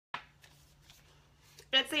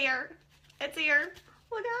It's here. It's here.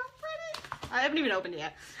 Look how pretty. I haven't even opened it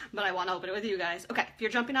yet, but I want to open it with you guys. Okay, if you're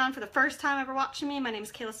jumping on for the first time ever watching me, my name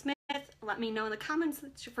is Kayla Smith. Let me know in the comments that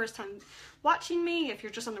it's your first time watching me. If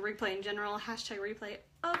you're just on the replay in general, hashtag replay,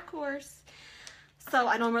 of course. So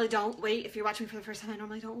I normally don't wait. If you're watching me for the first time, I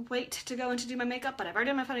normally don't wait to go and to do my makeup, but I've already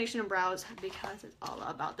done my foundation and brows because it's all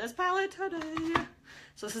about this palette today.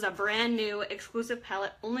 So this is a brand new exclusive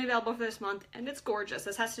palette, only available for this month, and it's gorgeous.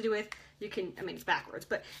 This has to do with, I mean, it's backwards,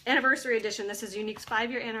 but anniversary edition. This is Younique's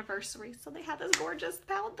 5-year anniversary. So they have this gorgeous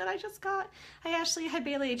palette that I just got. Hi Ashley, hi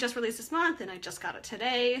Bailey, it just released this month, and I just got it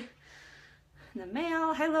today in the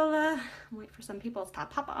mail. Hi Lola. I'm waiting for some people to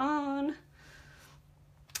pop on.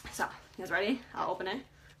 So, you guys ready? I'll open it.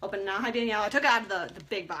 Open it now. Hi Danielle. I took it out of the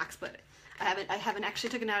big box, but I haven't actually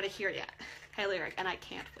taken it out of here yet. Hi Lyric, and I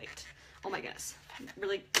can't wait. Oh my goodness.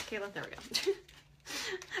 Really, Kayla? There we go.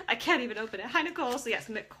 I can't even open it. Hi Nicole. So yes,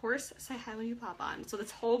 and of course, say hi when you pop on. So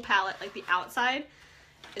this whole palette, like the outside,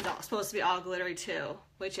 is all supposed to be all glittery too,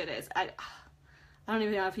 which it is. I don't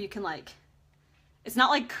even know if you can like, it's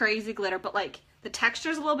not like crazy glitter, but like the texture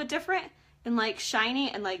is a little bit different and like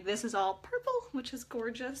shiny, and like this is all purple, which is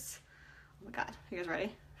gorgeous. Oh my god, you guys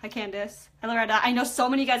ready? Hi Candace. Hi Loretta. I know so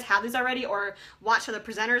many of you guys have these already or watch other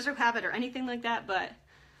presenters who have it or anything like that, but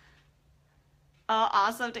oh,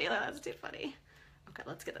 awesome Taylor, that's too funny. Okay,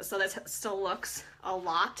 let's get this. So this still looks a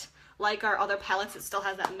lot like our other palettes. It still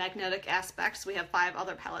has that magnetic aspect, so we have 5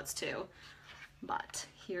 other palettes too. But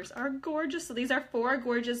here's our gorgeous, so these are 4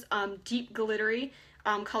 gorgeous deep glittery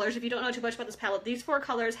colors. If you don't know too much about this palette, these 4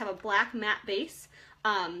 colors have a black matte base,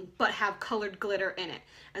 but have colored glitter in it.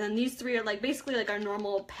 And then these 3 are like basically like our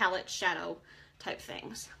normal palette shadow type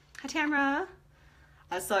things. Hi Tamara.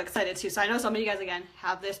 I was so excited too. So I know so many of you guys again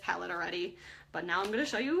have this palette already, but now I'm gonna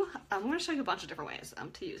show you a bunch of different ways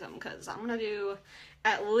to use them, because I'm gonna do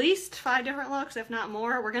at least 5 different looks, if not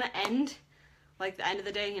more. We're gonna end like the end of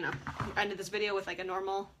the day, you know, end of this video with like a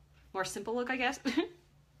normal, more simple look, I guess.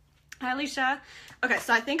 Hi Alicia. Okay,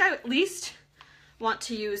 so I think I at least want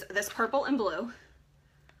to use this purple and blue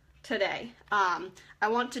today. I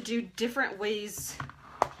want to do different ways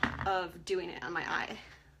of doing it on my eye.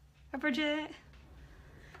 Hi Bridget.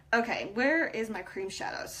 Okay, where is my cream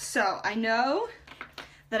shadows? So I know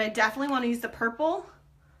that I definitely want to use the purple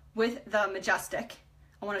with the Majestic.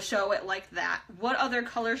 I want to show it like that. What other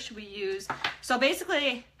color should we use? So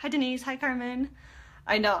basically, hi Denise, hi Carmen.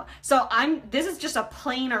 I know. So this is just a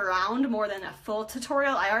plain around more than a full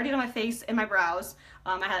tutorial. I already did my face and my brows.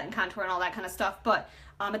 I had it in contour and all that kind of stuff. But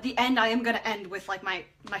at the end, I am going to end with like my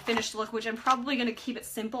finished look, which I'm probably going to keep it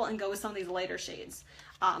simple and go with some of these lighter shades.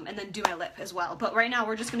 And then do my lip as well. But right now,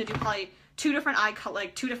 we're just going to do probably 2 different eye color,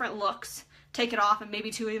 like 2 different looks. Take it off and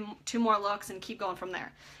maybe two more looks and keep going from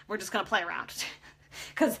there. We're just going to play around.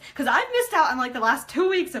 Cause I've missed out on like the last 2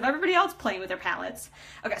 weeks of everybody else playing with their palettes.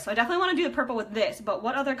 Okay, so I definitely want to do the purple with this, but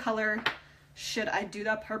what other color should I do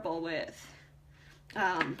the purple with?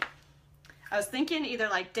 I was thinking either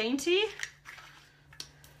like Dainty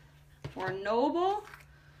or Noble.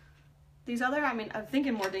 These other, I mean, I'm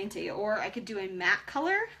thinking more Dainty, or I could do a matte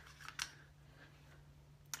color.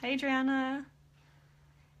 Hey Adriana.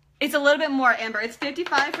 It's a little bit more, Amber. It's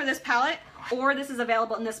 $55 for this palette, or this is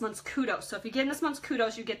available in this month's Kudos. So if you get in this month's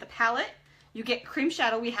Kudos, you get the palette, you get cream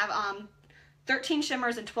shadow. We have 13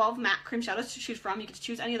 shimmers and 12 matte cream shadows to choose from. You get to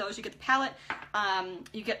choose any of those. You get the palette,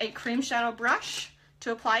 you get a cream shadow brush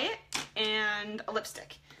to apply it, and a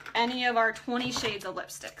lipstick. Any of our 20 shades of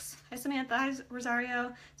lipsticks. Hi Samantha, hi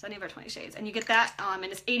Rosario. So any of our 20 shades. And you get that, and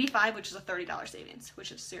it's $85, which is a $30 savings,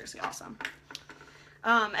 which is seriously awesome.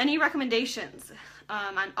 Any recommendations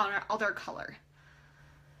on our other color?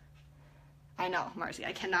 I know, Marcy,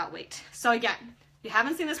 I cannot wait. So again, if you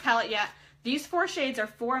haven't seen this palette yet, these 4 shades are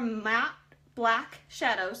 4 matte black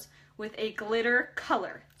shadows with a glitter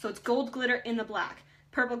color. So it's gold glitter in the black,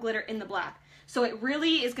 purple glitter in the black. So it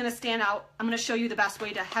really is going to stand out. I'm going to show you the best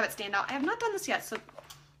way to have it stand out. I have not done this yet, so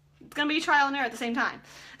it's going to be trial and error at the same time.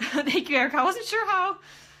 Thank you, Erica. I wasn't sure how...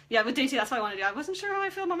 Yeah, with Dainty, that's what I want to do. I wasn't sure how I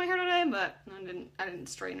feel about my hair today, but I didn't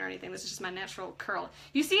straighten or anything. This is just my natural curl.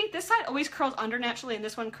 You see, this side always curls under naturally, and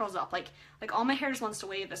this one curls up. Like all my hair just wants to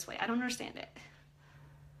wave this way. I don't understand it.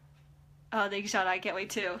 Oh, thank you, Shadow. I can't wait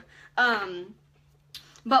too.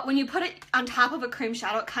 But when you put it on top of a cream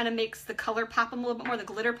shadow, it kind of makes the color pop a little bit more, the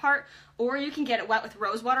glitter part. Or you can get it wet with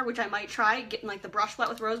rose water, which I might try, getting like the brush wet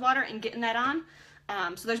with rose water and getting that on.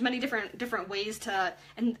 So there's many different ways to,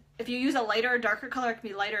 and if you use a lighter or darker color, it can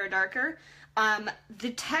be lighter or darker.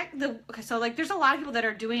 Okay, so like there's a lot of people that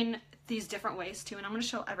are doing these different ways too, and I'm going to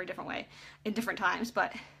show every different way in different times,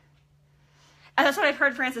 but And that's what I've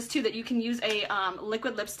heard, Francis, too, that you can use a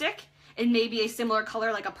liquid lipstick in maybe a similar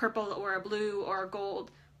color, like a purple or a blue or a gold.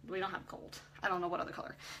 We don't have gold. I don't know what other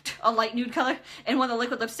color. A light nude color. And one of the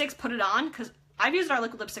liquid lipsticks, put it on, because I've used our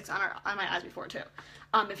liquid lipsticks on my eyes before, too.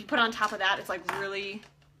 If you put it on top of that, it's like really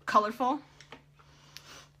colorful.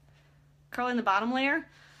 Curling the bottom layer.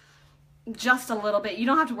 Just a little bit. You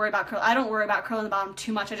don't have to worry about curl. I don't worry about curling the bottom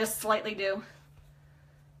too much. I just slightly do.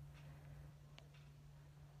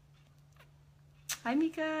 Hi,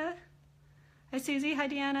 Mika. Hi, Susie. Hi,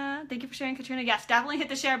 Deanna. Thank you for sharing, Katrina. Yes, definitely hit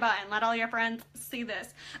the share button. Let all your friends see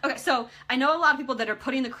this. Okay, so I know a lot of people that are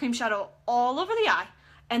putting the cream shadow all over the eye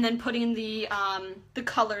and then putting the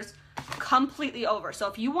colors completely over. So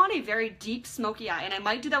if you want a very deep smoky eye, and I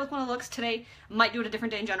might do that with one of the looks today, might do it a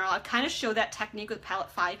different day in general. I've kind of showed that technique with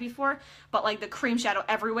palette 5 before, but like the cream shadow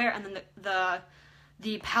everywhere and then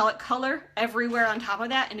the palette color everywhere on top of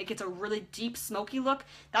that, and it gets a really deep smoky look.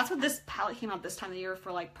 That's what this palette came out this time of the year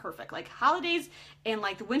for, like perfect. Like holidays and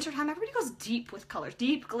like the winter time, everybody goes deep with colors,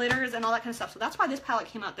 deep glitters and all that kind of stuff. So that's why this palette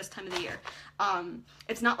came out this time of the year.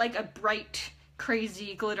 It's not like a bright,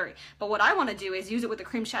 crazy glittery, but what I want to do is use it with the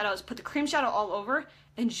cream shadows, put the cream shadow all over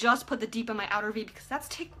and just put the deep in my outer V, because that's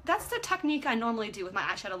the technique I normally do with my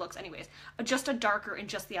eyeshadow looks anyways, just a darker in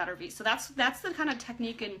just the outer V. So that's the kind of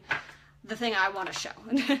technique and the thing I want to show.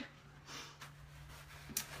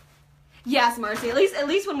 Yes, Marcy, at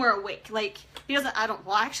least when we're awake. Like he doesn't,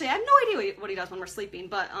 well actually I have no idea what he does when we're sleeping,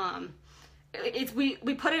 but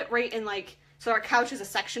we put it right in, like, so our couch is a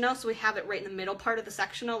sectional, so we have it right in the middle part of the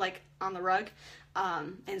sectional, like on the rug.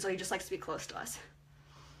 And so he just likes to be close to us.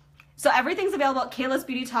 So everything's available at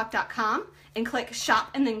kaylasbeautytalk.com, and click shop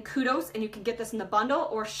and then kudos, and you can get this in the bundle,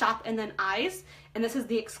 or shop and then eyes. And this is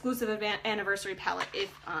the exclusive anniversary palette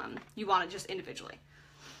if you want it just individually.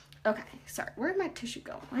 Okay, sorry, where'd my tissue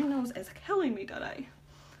go? My nose is killing me today.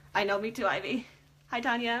 I know, me too, Ivy. Hi,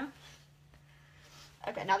 Tanya.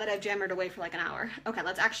 Okay, now that I've jammered away for like an hour. Okay,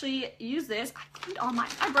 let's actually use this. I cleaned all my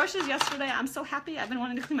brushes yesterday. I'm so happy. I've been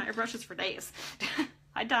wanting to clean my brushes for days.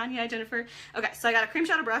 Hi, Tanya. Hi, Jennifer. Okay, so I got a cream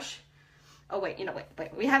shadow brush. Oh, wait,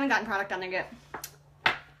 wait. We haven't gotten product on there yet,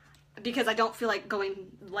 because I don't feel like going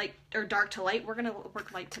light or dark to light. We're going to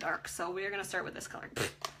work light to dark. So we're going to start with this color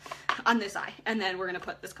on this eye, and then we're going to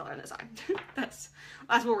put this color on this eye. That's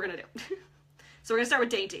what we're going to do. So we're going to start with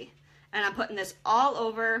Dainty, and I'm putting this all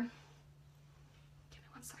over.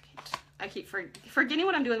 I keep forgetting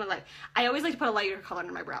what I'm doing with my light. I always like to put a lighter color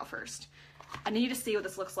under my brow first. I need to see what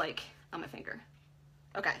this looks like on my finger.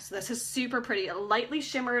 Okay, so this is super pretty. A lightly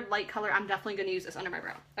shimmered light color. I'm definitely going to use this under my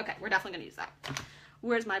brow. Okay, we're definitely going to use that.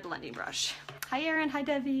 Where's my blending brush? Hi, Erin. Hi,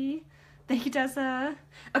 Debbie. Thank you, Tessa.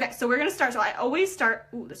 Okay, so we're going to start. So I always start.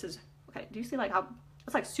 Ooh, this is, okay, do you see like how,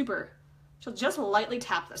 it's like super, so just lightly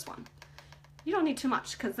tap this one. You don't need too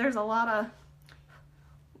much because there's a lot of,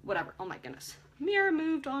 whatever. Oh my goodness. Mirror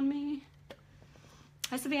moved on me.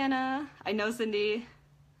 Hi, Savannah. I know, Cindy.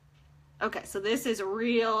 Okay, so this is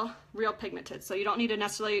real pigmented, so you don't need to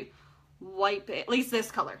necessarily wipe it, at least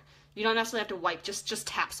this color. You don't necessarily have to wipe, just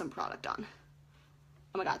tap some product on.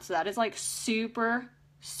 Oh my god, so that is like super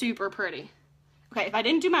pretty. Okay, if I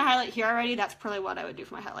didn't do my highlight here already, that's probably what I would do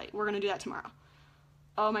for my highlight. We're gonna do that tomorrow.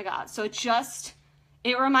 Oh my god, so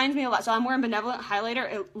it reminds me a lot. So I'm wearing Benevolent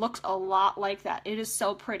highlighter. It looks a lot like that. It is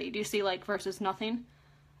so pretty. Do you see, like, versus nothing?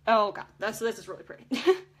 Oh god, this is really pretty.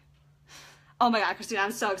 Oh my god, Christina,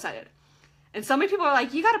 I'm so excited. And so many people are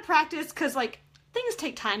like, you gotta practice, because like things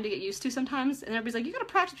take time to get used to sometimes. And everybody's like, you gotta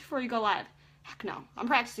practice before you go live. Heck no, I'm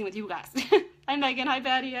practicing with you guys. Hi Megan, hi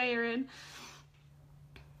Patty, hi Erin.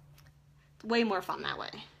 It's way more fun that way.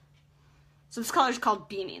 So this color is called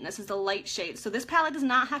Beaming. This is the light shade. So this palette does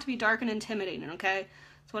not have to be dark and intimidating, okay?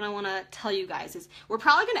 So what I want to tell you guys is we're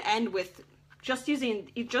probably going to end with just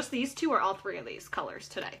using just these two or all three of these colors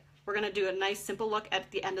today. We're going to do a nice simple look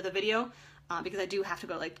at the end of the video because I do have to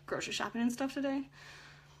go like grocery shopping and stuff today.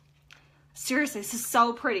 Seriously, this is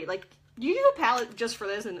so pretty. Like, you do a palette just for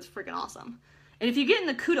this and it's freaking awesome. And if you get in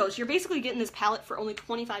the kudos, you're basically getting this palette for only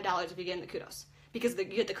 $25 if you get in the kudos. Because you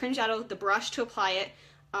get the cream shadow, the brush to apply it,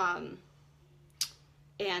 and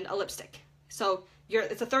a lipstick. So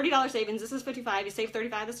it's a $30 savings. This is $55. You save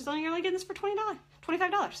 $35. This is only, you're only getting this for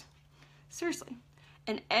 $25. Seriously.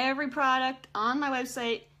 And every product on my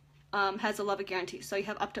website has a love it guarantee. So you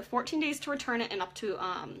have up to 14 days to return it and up to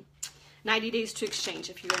 90 days to exchange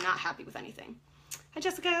if you're not happy with anything. Hi,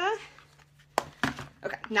 Jessica.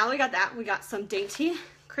 Okay, now that we got that, we got some Dainty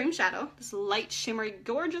cream shadow. This light, shimmery,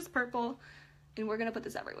 gorgeous purple. And we're going to put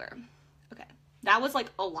this everywhere. Okay. That was like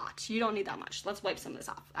a lot. You don't need that much. Let's wipe some of this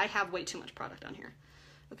off. I have way too much product on here.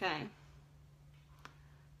 Okay.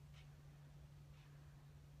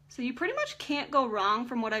 So you pretty much can't go wrong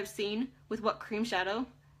from what I've seen with what cream shadow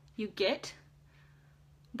you get.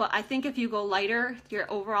 But I think if you go lighter,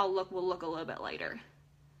 your overall look will look a little bit lighter.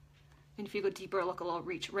 And if you go deeper, it'll look a little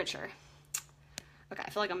richer. Okay, I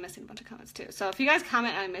feel like I'm missing a bunch of comments too. So if you guys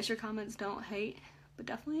comment and I miss your comments, don't hate. But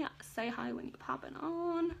definitely say hi when you pop it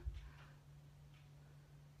on.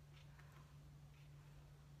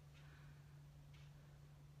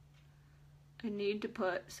 I need to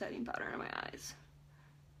put setting powder in my eyes.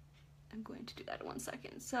 I'm going to do that in 1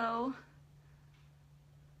 second. So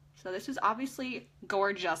this is obviously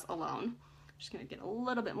gorgeous alone. I'm just gonna get a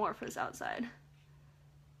little bit more for this outside.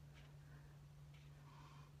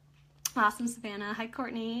 Awesome, Savannah. Hi,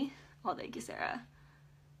 Courtney. Oh, thank you, Sarah.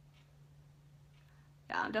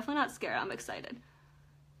 Yeah, I'm definitely not scared. I'm excited.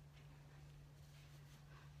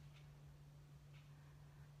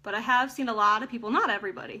 But I have seen a lot of people, not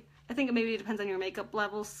everybody. I think maybe it depends on your makeup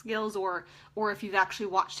level skills or if you've actually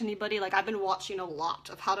watched anybody. Like I've been watching a lot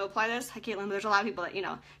of how to apply this. Hi, Caitlin. There's a lot of people that, you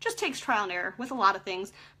know, just takes trial and error with a lot of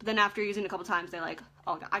things. But then after using it a couple times, they're like,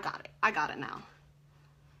 oh, I got it. I got it now.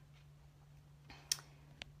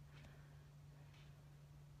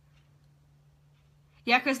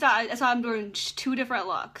 Yeah, Krista, that's why I'm doing 2 different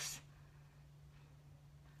looks.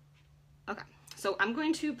 Okay, so I'm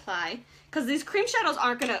going to apply, because these cream shadows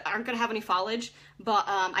aren't gonna have any foliage, but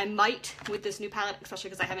I might with this new palette, especially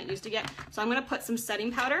because I haven't used it yet. So I'm gonna put some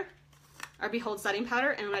setting powder, our Behold setting powder,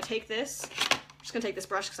 and I'm gonna take this. I'm just gonna take this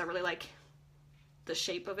brush because I really like the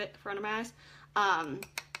shape of it for under my eyes.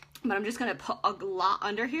 But I'm just gonna put a lot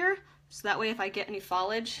under here, so that way if I get any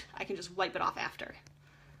foliage, I can just wipe it off after.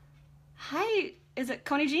 Hi, is it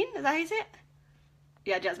Coney Jean? Is that how you say it?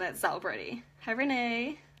 Yeah, Jasmine, it's so pretty. Hi,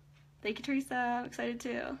 Renee. Thank you, Teresa. I'm excited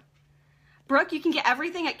too. Brooke, you can get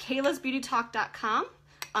everything at kaylasbeautytalk.com.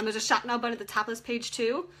 There's a shop now button at the top of this page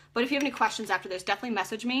too. But if you have any questions after this, definitely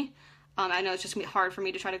message me. I know it's just gonna be hard for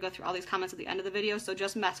me to try to go through all these comments at the end of the video, so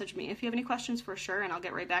just message me if you have any questions for sure, and I'll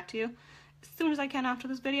get right back to you as soon as I can after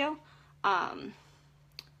this video.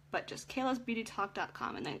 But just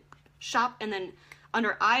kaylasbeautytalk.com, and then shop, and then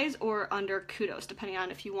under eyes or under kudos, depending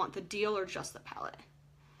on if you want the deal or just the palette.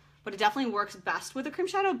 But it definitely works best with a cream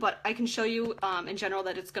shadow, but I can show you in general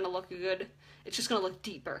that it's going to look good. It's just going to look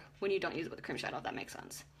deeper when you don't use it with a cream shadow, if that makes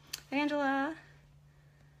sense. Hey, Angela.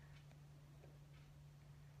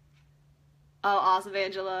 Oh, awesome,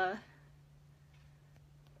 Angela.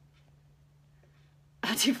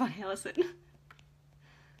 Too funny, Allison.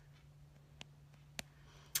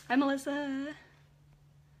 Hi, Melissa.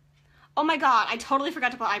 Oh my god, I totally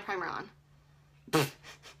forgot to put eye primer on.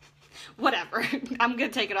 Whatever. I'm gonna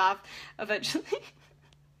take it off eventually.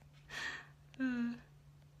 BB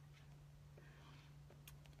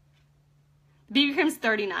cream's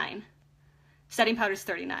 $39. Setting powder's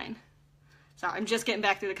 $39. Sorry, I'm just getting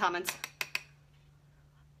back through the comments.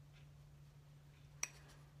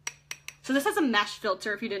 So this has a mesh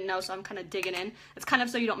filter, if you didn't know, so I'm kind of digging in. It's kind of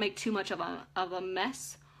so you don't make too much of a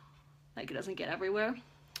mess. Like it doesn't get everywhere.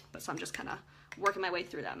 But so I'm just kind of working my way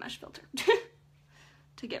through that mesh filter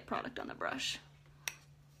to get product on the brush.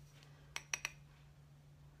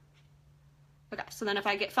 Okay, so then if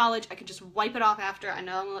I get foliage, I can just wipe it off after. I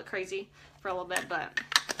know I'm gonna look crazy for a little bit, but...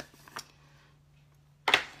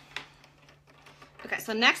 Okay,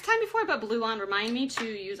 so next time before I put blue on, remind me to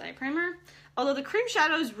use eye primer. Although the cream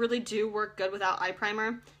shadows really do work good without eye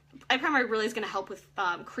primer. Eye primer really is gonna help with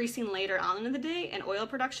creasing later on in the day and oil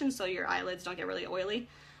production, so your eyelids don't get really oily.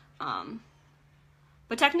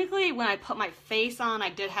 But technically when I put my face on, I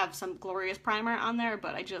did have some glorious primer on there,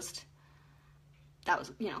 but that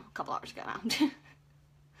was, you know, a couple hours ago now.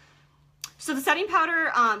 So the setting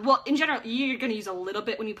powder, well, in general, you're going to use a little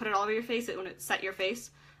bit when you put it all over your face, when it set your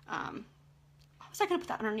face. How was I going to put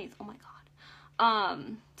that underneath? Oh my god.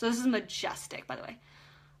 So this is Majestic, by the way.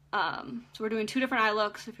 So we're doing 2 different eye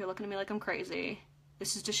looks, if you're looking at me like I'm crazy.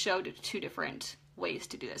 This is to show 2 different ways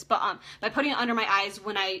to do this. But by putting it under my eyes,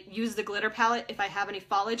 when I use the glitter palette, if I have any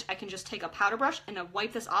foliage, I can just take a powder brush and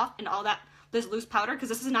wipe this off, and all that, this loose powder, because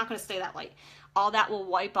this is not going to stay that light, all that will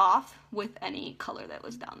wipe off with any color that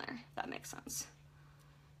was down there, if that makes sense.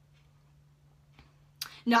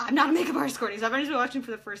 No, I'm not a makeup artist, Courtney. So if anybody's watching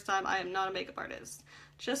for the first time, I am not a makeup artist.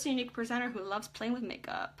 Just a unique presenter who loves playing with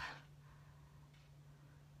makeup.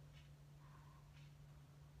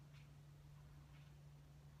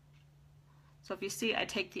 So if you see, I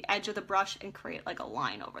take the edge of the brush and create like a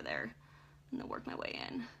line over there, and then work my way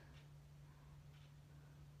in.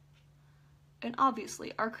 And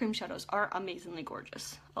obviously, our cream shadows are amazingly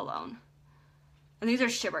gorgeous alone. And these are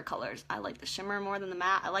shimmer colors. I like the shimmer more than the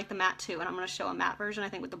matte. I like the matte too, and I'm going to show a matte version, I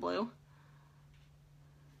think, with the blue.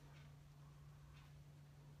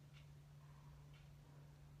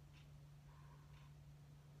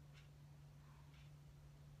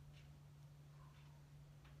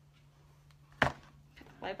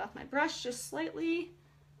 wipe off my brush just slightly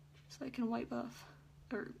so I can wipe off,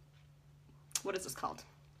 or what is this called?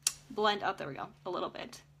 Blend up, there we go, a little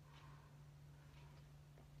bit.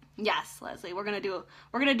 Yes, Leslie, we're gonna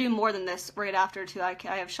do more than this right after too. I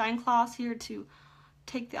have shine cloths here to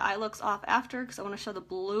take the eye looks off after, because I want to show the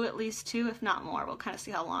blue at least too, if not more. We'll kind of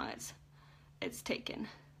see how long it's taken.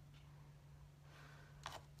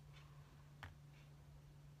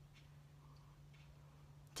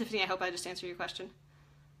 Tiffany, I hope I just answered your question.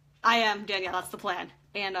 I am, Danielle, that's the plan.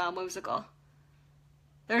 And whimsical.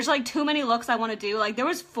 There's like too many looks I want to do. Like there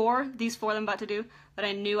was these four that I'm about to do that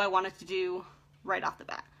I knew I wanted to do right off the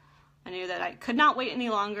bat. I knew that I could not wait any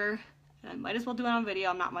longer. I might as well do it on video.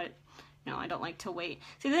 I don't like to wait.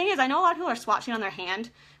 See, the thing is, I know a lot of people are swatching on their hand,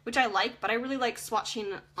 which I like, but I really like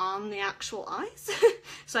swatching on the actual eyes.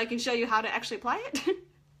 So I can show you how to actually apply it.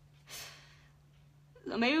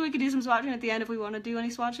 So maybe we could do some swatching at the end if we want to do any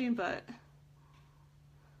swatching, but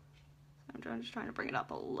I'm just trying to bring it up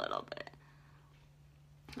a little bit.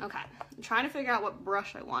 Okay, I'm trying to figure out what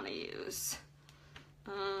brush I want to use.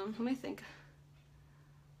 Let me think.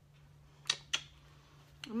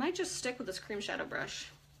 I might just stick with this cream shadow brush.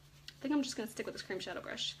 I think I'm just gonna stick with this cream shadow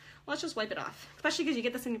brush. Well, let's just wipe it off, especially because you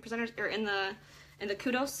get this in your presenters or in the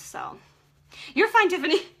kudos. So you're fine,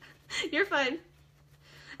 Tiffany. You're fine.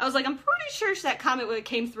 I was like, I'm pretty sure that comment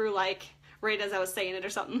came through like right as I was saying it or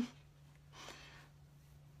something.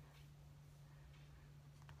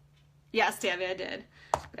 Yes, Tammy, I did.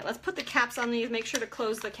 Okay, let's put the caps on these. Make sure to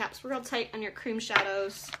close the caps real tight on your cream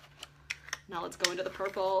shadows. Now let's go into the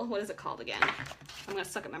purple. What is it called again? I'm gonna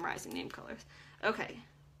suck at memorizing name colors. Okay.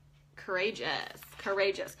 Courageous.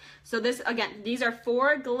 Courageous. So this, again, these are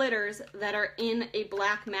 4 glitters that are in a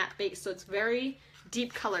black matte base. So it's very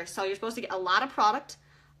deep color. So you're supposed to get a lot of product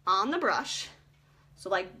on the brush. So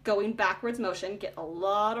like going backwards motion, get a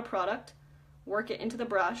lot of product, work it into the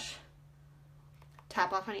brush,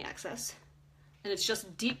 tap off any excess. And it's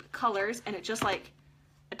just deep colors, and it just like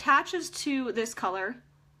attaches to this color,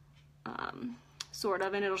 sort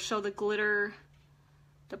of, and it'll show the glitter,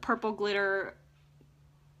 the purple glitter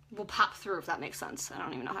will pop through, if that makes sense. I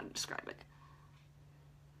don't even know how to describe it.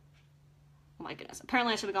 Oh my goodness.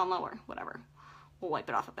 Apparently I should have gone lower. Whatever. We'll wipe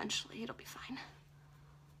it off eventually. It'll be fine.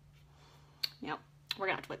 Yep. We're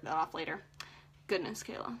gonna have to wipe that off later. Goodness,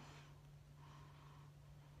 Kayla.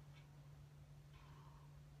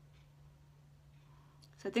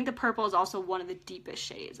 So I think the purple is also one of the deepest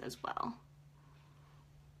shades as well.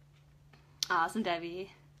 Awesome,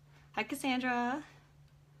 Debbie. Hi, Cassandra.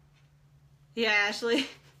 Yeah, Ashley.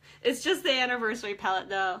 It's just the anniversary palette,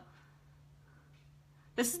 though.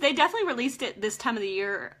 They definitely released it this time of the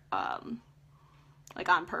year, like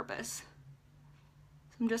on purpose.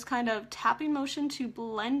 So I'm just kind of tapping motion to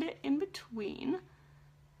blend it in between,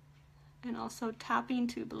 and also tapping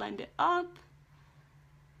to blend it up.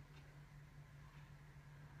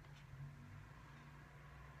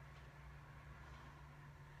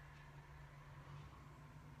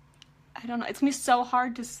 I don't know, it's gonna be so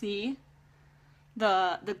hard to see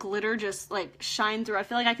the glitter just like shine through. I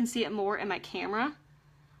feel like I can see it more in my camera.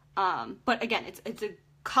 But again, it's a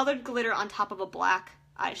colored glitter on top of a black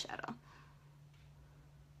eyeshadow.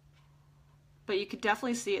 But you could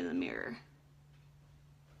definitely see it in the mirror.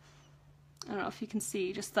 I don't know if you can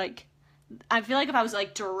see, just like, I feel like if I was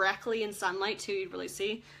like directly in sunlight too, you'd really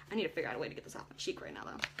see. I need to figure out a way to get this off my cheek right now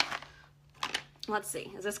though. Let's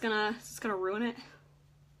see, is this gonna ruin it?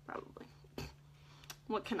 Probably.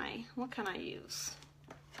 What can I use?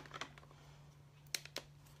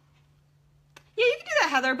 Yeah, you can do that,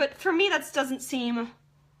 Heather, but for me that doesn't seem,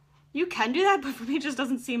 you can do that, but for me it just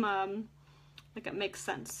doesn't seem like it makes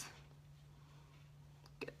sense.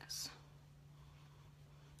 Goodness.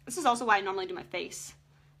 This is also why I normally do my face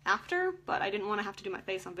after, but I didn't want to have to do my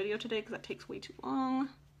face on video today because that takes way too long.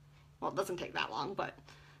 Well, it doesn't take that long, but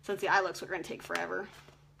since the eye looks are going to take forever.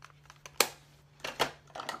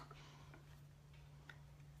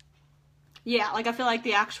 Yeah, like I feel like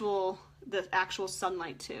the actual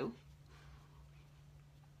sunlight too.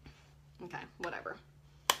 Okay, whatever.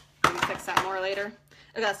 Maybe fix that more later.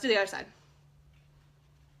 Okay, let's do the other side.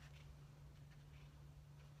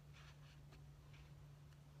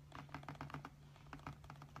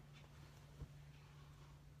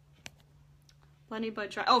 Blending bud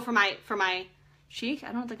dry. Oh, for my cheek?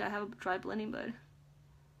 I don't think I have a dry blending bud.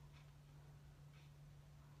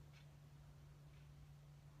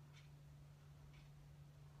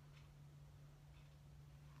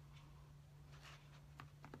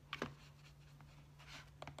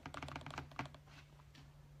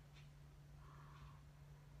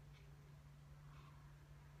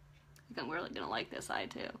 I'm really gonna like this eye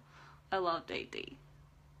too. I love Day D.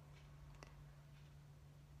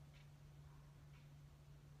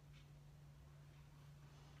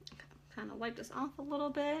 Kind of wipe this off a little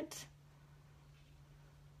bit.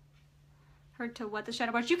 Hard to wet the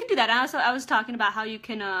shadow brush. You can do that. Also, I was talking about how you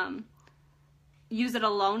can use it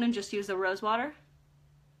alone and just use the rose water.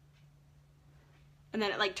 And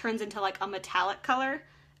then it like turns into like a metallic color.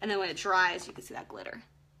 And then when it dries, you can see that glitter.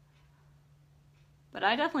 But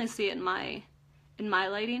I definitely see it in my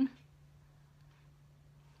lighting.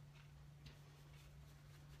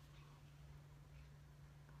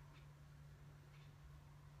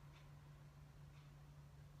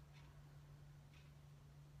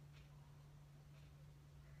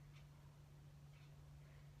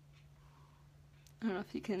 I don't know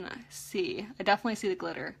if you can see. I definitely see the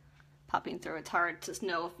glitter popping through. It's hard to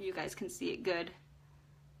know if you guys can see it good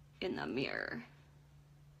in the mirror.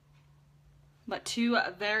 But two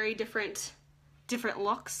very different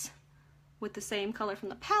looks with the same color from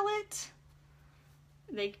the palette.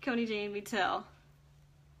 Thank you, Coney Jane Vitel.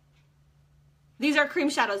 These are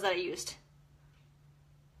cream shadows that I used.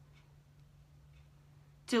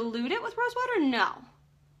 Dilute it with rose water? No.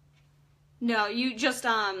 No, you just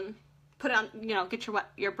put it on, you know, get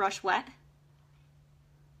your brush wet.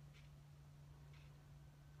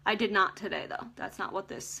 I did not today though. That's not what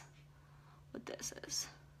this is.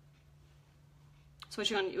 So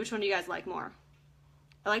which one do you guys like more?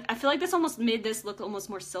 I feel like this almost made this look almost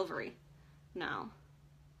more silvery now.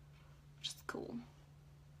 Which is cool.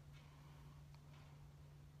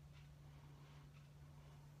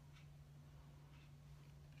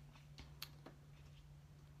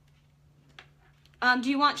 Do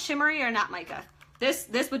you want shimmery or not, Micah? This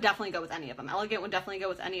would definitely go with any of them. Elegant would definitely go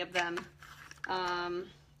with any of them.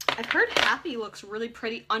 I've heard Happy looks really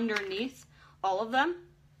pretty underneath all of them,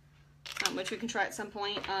 which we can try at some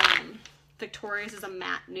point. Victoria's is a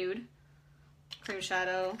matte nude cream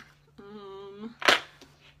shadow. You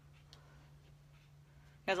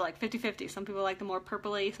guys are like 50-50. Some people like the more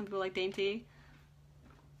purpley, some people like dainty.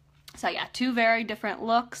 So yeah, two very different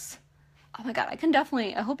looks. Oh my god,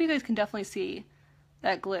 I hope you guys can definitely see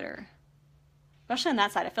that glitter. Especially on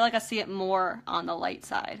that side. I feel like I see it more on the light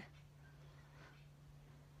side.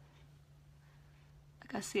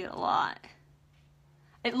 Like I see it a lot.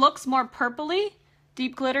 It looks more purpley,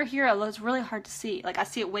 deep glitter here. It's really hard to see. Like I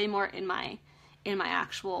see it way more in my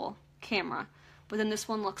actual camera. But then this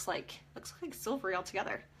one looks like silvery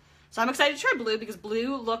altogether. So I'm excited to try blue because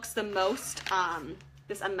blue looks the most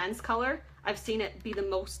this immense color. I've seen it be the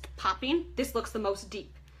most popping. This looks the most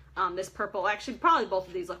deep. This purple, actually probably both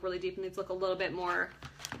of these look really deep and these look a little bit more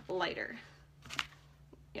lighter.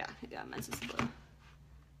 Yeah, immense is blue.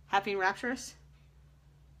 Happy and Rapturous?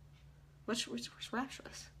 Where's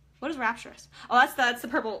Rapturous? What is Rapturous? Oh, that's the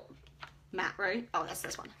purple matte, right? Oh, that's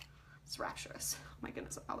this one. It's Rapturous. Oh my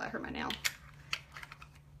goodness, oh, that hurt my nail.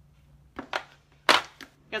 You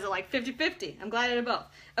guys are like 50-50. I'm glad I did both.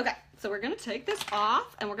 Okay, so we're gonna take this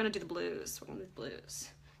off and we're gonna do the blues. We're gonna do the blues.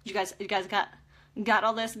 You guys got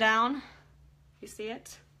all this down? You see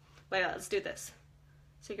it? Wait, let's do this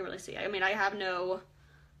so you can really see. I mean, I have no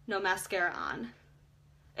mascara on.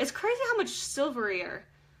 It's crazy how much silverier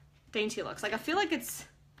Dainty looks. Like I feel like it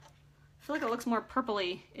looks more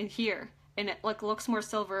purpley in here, and it like looks more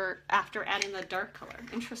silver after adding the dark color.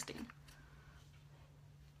 Interesting.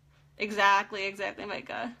 Exactly,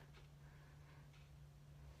 Micah.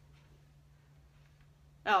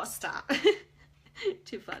 Oh, stop.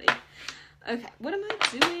 Too funny. Okay, what am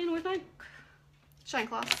I doing with my shine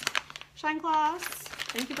cloths? Shine cloths.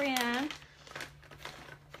 Thank you, Brienne.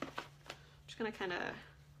 Just gonna kind of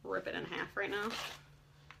rip it in half right now.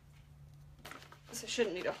 So I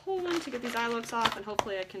shouldn't need a whole one to get these eye looks off, and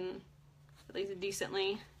hopefully I can at least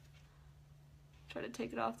decently try to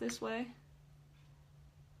take it off this way.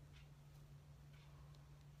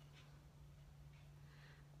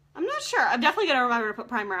 I'm not sure. I'm definitely gonna remember to put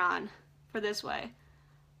primer on for this way,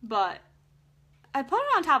 but I put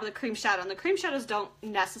it on top of the cream shadow, and the cream shadows don't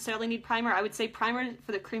necessarily need primer. I would say primer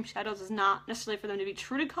for the cream shadows is not necessarily for them to be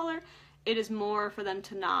true to color. It is more for them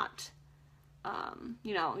to not,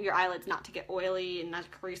 you know, your eyelids not to get oily and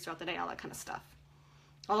not crease throughout the day, all that kind of stuff.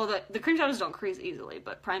 Although the cream shadows don't crease easily,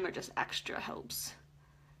 but primer just extra helps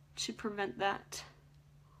to prevent that.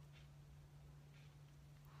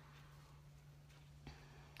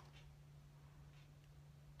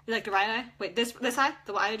 You like the right eye? Wait, this eye?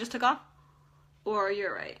 The eye I just took off? Or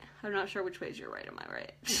you're right. I'm not sure which way is your right or my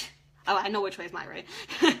right. Oh, I know which way is my right.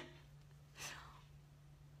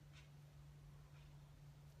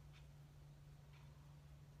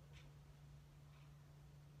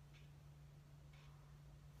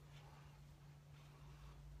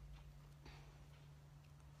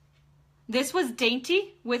 This was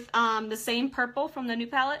Dainty with the same purple from the new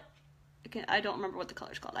palette. I don't remember what the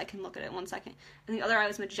color's called. I can look at it in 1 second. And the other eye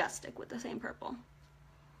was Majestic with the same purple.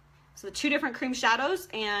 So the 2 different cream shadows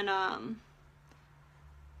and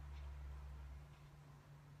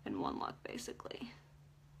in one look, basically.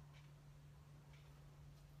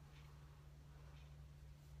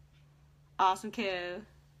 Awesome, cute.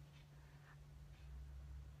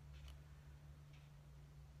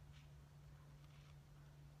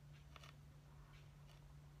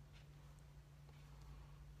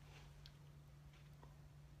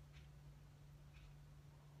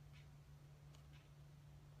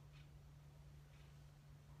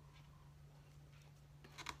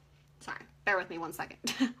 Sorry, bear with me 1 second.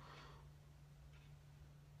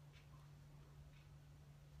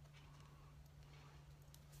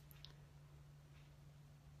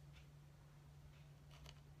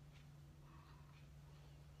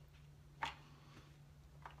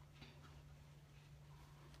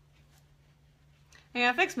 Yeah,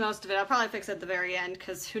 I fixed most of it. I'll probably fix it at the very end,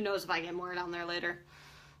 because who knows if I get more down there later.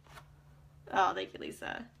 Oh, thank you,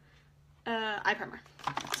 Lisa. Eye primer.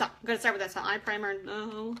 So, I'm going to start with this eye primer.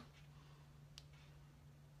 No.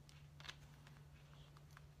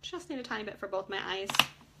 Just need a tiny bit for both my eyes.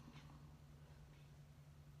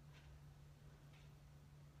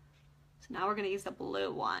 So now we're going to use the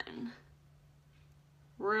blue one.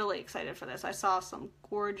 Really excited for this. I saw some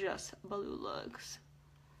gorgeous blue looks.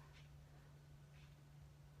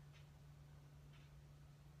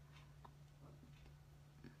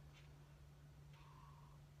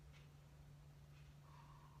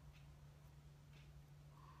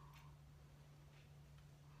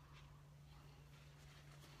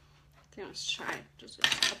 I'm going to try just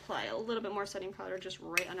apply a little bit more setting powder just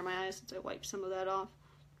right under my eyes since I wiped some of that off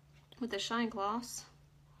with the Shine Gloss.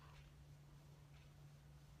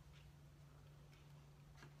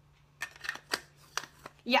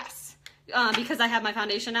 Yes, because I have my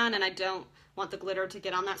foundation on and I don't want the glitter to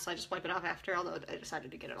get on that, so I just wipe it off after, although I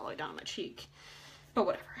decided to get it all the way down my cheek. But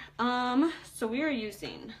whatever. So we are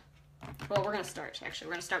using, well, we're going to start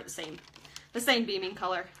with the same beaming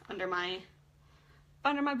color under my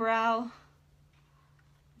brow,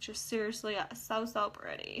 which is seriously so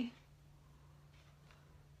pretty.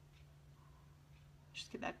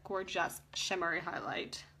 Just get that gorgeous shimmery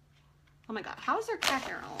highlight. Oh my god, how is there cat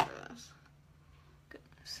hair all over this?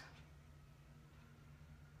 Goodness.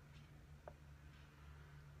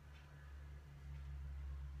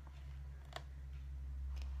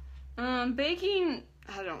 Baking,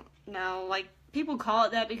 I don't know, like, people call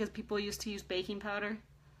it that because people used to use baking powder.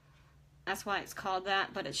 That's why it's called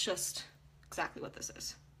that, but it's just exactly what this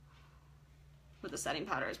is. With the setting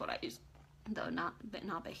powder is what I use, though not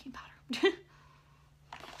baking powder.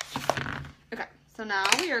 Okay, so now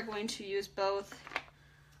we are going to use both.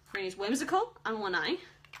 We're going to use Whimsical on one eye,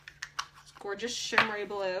 this gorgeous shimmery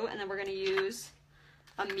blue, and then we're going to use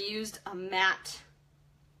a matte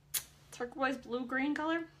turquoise blue-green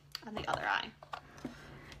color on the other eye.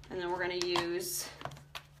 And then we're going to use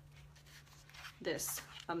this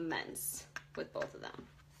Immense with both of them.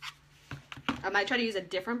 I might try to use a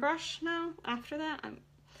different brush now after that.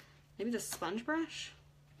 Maybe the sponge brush.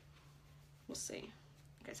 We'll see.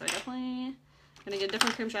 Okay, so I definitely gonna get a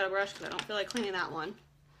different cream shadow brush because I don't feel like cleaning that one.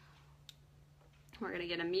 We're gonna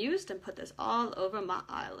get Amused and put this all over my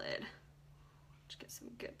eyelid. Just get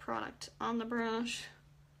some good product on the brush.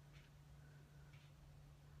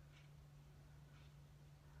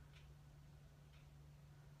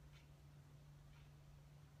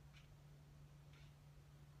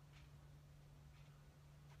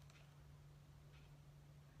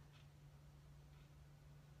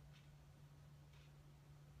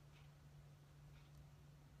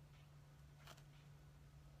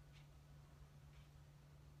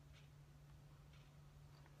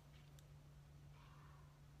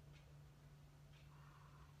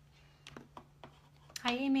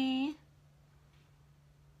 Hi, Amy.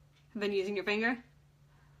 Been using your finger?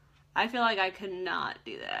 I feel like I could not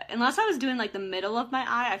do that. Unless I was doing like the middle of my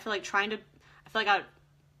eye, I feel like I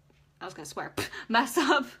was gonna swear, mess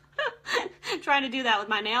up trying to do that with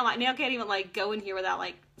my nail. My nail can't even like go in here without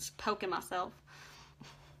like poking myself.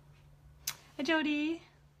 Hi, Jody.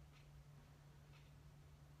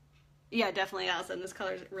 Yeah, definitely, Allison. This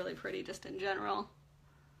color is really pretty just in general.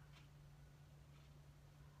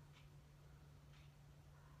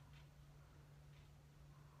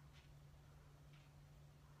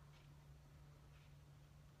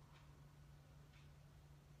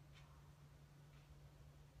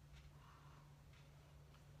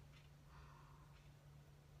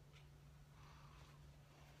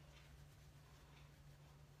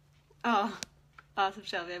 Oh, awesome,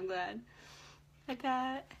 Shelby. I'm glad. Hi,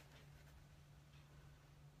 Pat.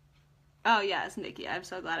 Oh yes, Nikki, I'm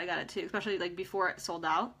so glad I got it too, especially like before it sold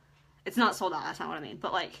out. It's not sold out, that's not what I mean,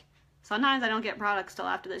 but like sometimes I don't get products till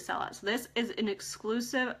after they sell out. So this is an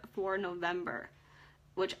exclusive for November,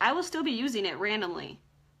 which I will still be using it randomly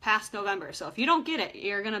past November. So if you don't get it,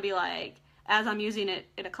 you're gonna be like, as I'm using it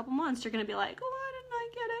in a couple months, you're gonna be like, oh, why didn't I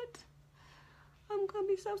get it? I'm gonna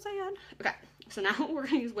be so sad. Okay, so now we're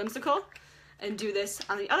gonna use Whimsical and do this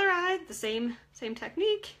on the other eye, the same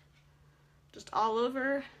technique, just all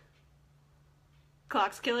over.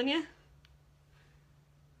 Clock's killing you.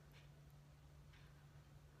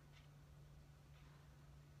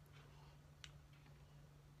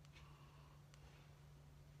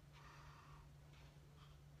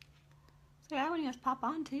 So yeah, when you guys pop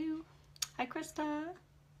on too. Hi Krista.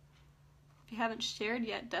 If you haven't shared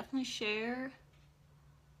yet, definitely share.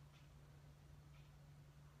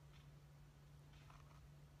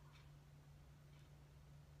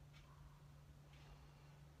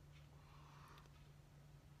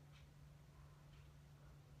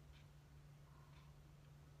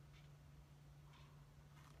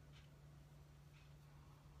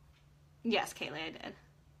 Yes, Kayla, I did.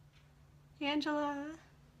 Angela.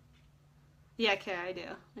 Yeah, Kara, I do.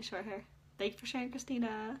 My short hair. Thank you for sharing,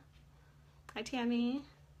 Christina. Hi, Tammy.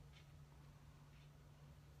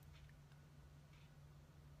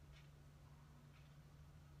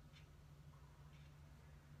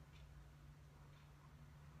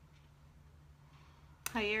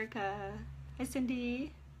 Hi, Erica. Hi,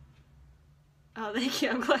 Cindy. Oh, thank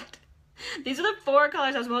you. I'm glad. These are the 4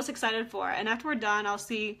 colors I was most excited for. And after we're done, I'll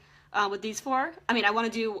see with these 4. I mean, I want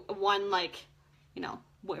to do one, like, you know,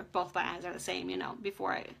 where both my eyes are the same, you know,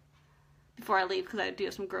 before I leave, because I do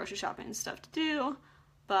have some grocery shopping and stuff to do.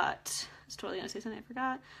 But I was totally going to say something I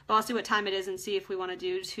forgot. But I'll see what time it is and see if we want to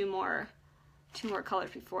do two more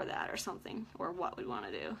colors before that or something, or what we want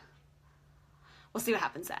to do. We'll see what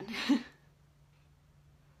happens then.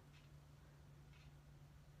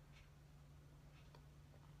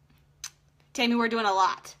 Tammy, we're doing a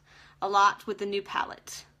lot with the new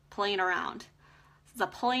palette. Playing around. This is a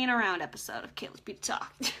playing around episode of Kayla's Beauty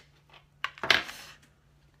Talk.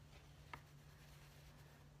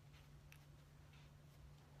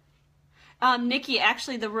 Nikki,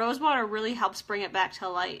 actually, the rose water really helps bring it back to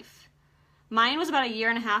life. Mine was about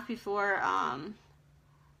 1.5 years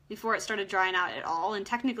before it started drying out at all, and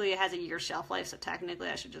technically it has a year shelf life, so technically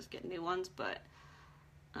I should just get new ones, but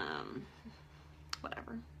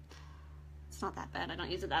whatever. It's not that bad. I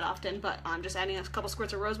don't use it that often, but just adding a couple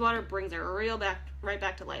squirts of rose water brings it right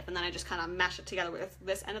back to life, and then I just kind of mash it together with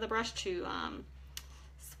this end of the brush to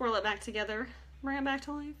swirl it back together, bring it back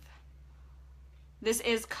to life. This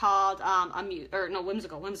is called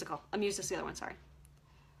Whimsical. Amuse is the other one, sorry.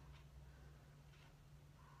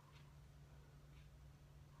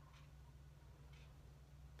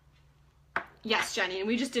 Yes, Jenny, and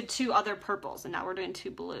we just did 2 other purples, and now we're doing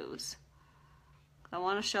 2 blues. I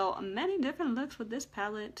want to show many different looks with this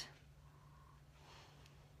palette.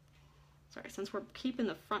 Sorry, since we're keeping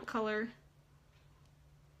the front color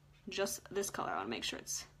just this color, I want to make sure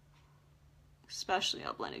it's especially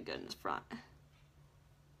all blended good in the front.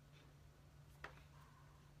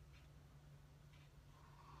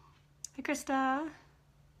 Hi, Krista.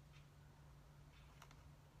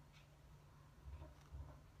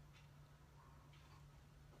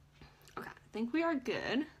 Okay, I think we are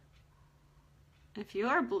good. If you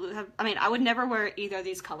are blue, I mean, I would never wear either of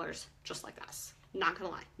these colors just like this. Not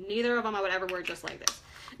gonna lie. Neither of them I would ever wear just like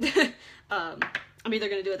this. I'm either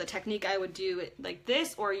gonna do it the technique I would do it like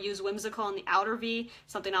this, or use Whimsical in the outer V,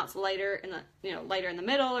 something else lighter in the lighter in the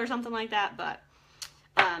middle or something like that. But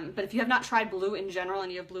if you have not tried blue in general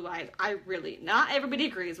and you have blue eyes, I really, not everybody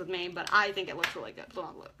agrees with me, but I think it looks really good. Blue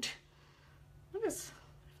on blue. Look at this.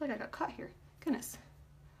 I feel like I got caught here. Goodness.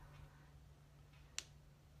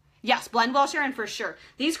 Yes, blend well, Sharon, for sure.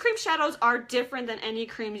 These cream shadows are different than any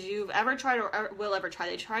creams you've ever tried or will ever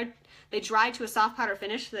try. They dry to a soft powder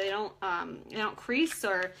finish, so they don't crease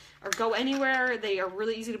or go anywhere. They are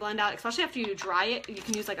really easy to blend out, especially after you dry it. You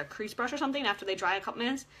can use like a crease brush or something after they dry a couple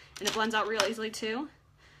minutes, and it blends out real easily too.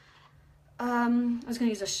 I was gonna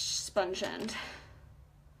use a sponge end.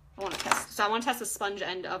 I want to test the sponge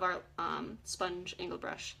end of our sponge angle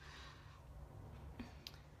brush.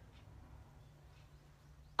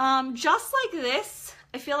 Just like this,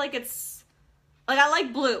 I feel like it's, like I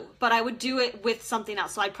like blue, but I would do it with something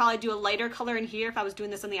else. So I'd probably do a lighter color in here if I was doing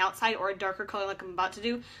this on the outside, or a darker color like I'm about to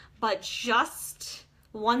do. But just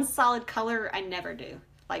one solid color, I never do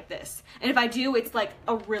like this. And if I do, it's like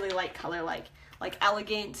a really light color, like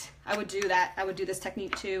elegant. I would do that. I would do this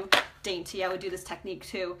technique too. Dainty, I would do this technique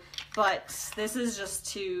too. But this is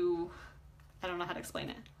just too, I don't know how to explain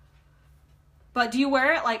it. But do you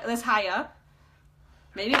wear it like this high up?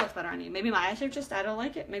 Maybe it looks better on you. Maybe my eyes are just, I don't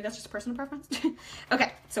like it. Maybe that's just personal preference.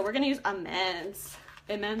 Okay, so we're gonna use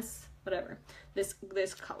immense, whatever,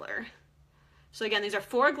 this color. So again, these are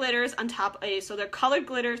 4 glitters on top of so they're colored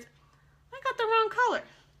glitters. I got the wrong color.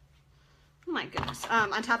 Oh my goodness.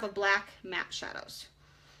 On top of black matte shadows.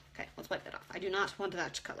 Okay, let's wipe that off. I do not want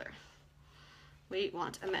that color. We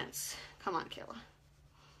want immense. Come on, Kayla.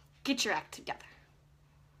 Get your act together.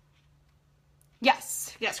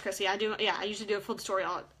 Yes, Chrissy, I do. Yeah, I usually do a full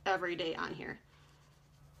tutorial every day on here.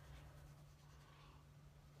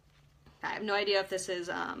 I have no idea if this is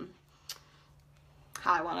how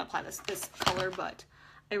I want to apply this color, but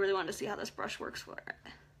I really wanted to see how this brush works for it.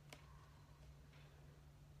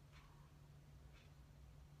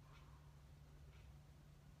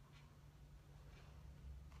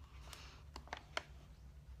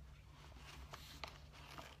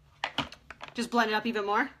 Just blend it up even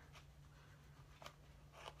more.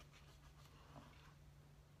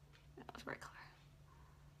 That was bright color.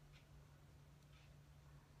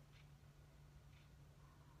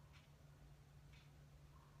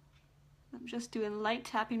 I'm just doing light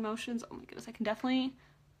tapping motions. Oh my goodness, I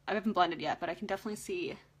haven't blended yet, but I can definitely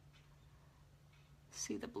see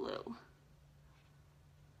the blue.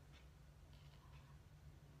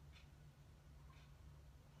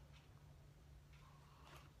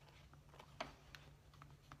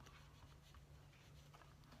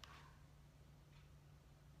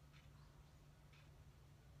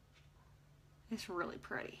 It's really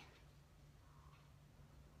pretty.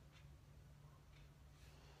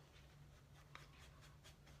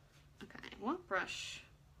 Okay, what brush?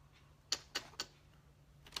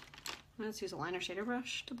 Let's use a liner shader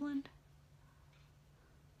brush to blend.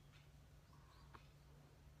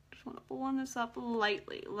 Just want to blend this up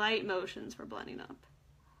lightly, light motions for blending up.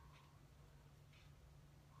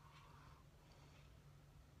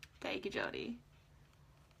 Thank you, Jody.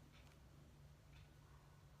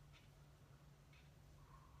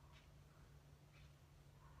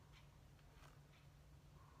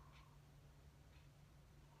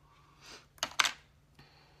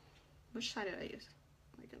 Which side did I use?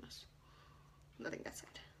 Oh my goodness. I think that's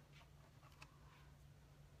it.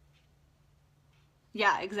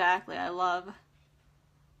 Yeah, exactly. I love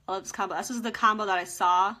this combo. This is the combo that I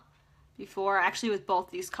saw before, actually with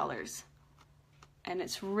both these colors. And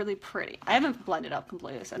it's really pretty. I haven't blended up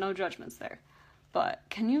completely, so no judgments there. But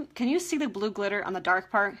can you see the blue glitter on the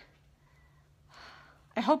dark part?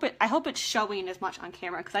 I hope it's showing as much on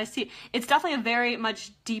camera, because I see it's definitely a very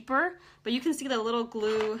much deeper, but you can see the little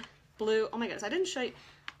blue. Oh my goodness, I didn't show you.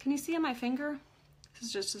 Can you see on my finger?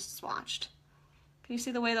 This is just swatched. Can you see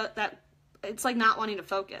the way that it's like not wanting to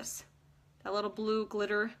focus? That little blue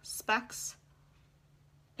glitter specks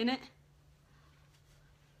in it.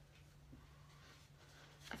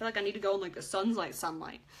 I feel like I need to go in like the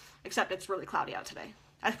sunlight, except it's really cloudy out today.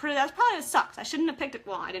 That's probably what sucks. I shouldn't have picked it.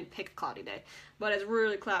 Well, I didn't pick a cloudy day, but it's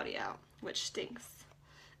really cloudy out, which stinks.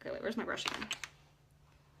 Okay, wait, where's my brush again?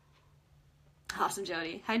 Awesome,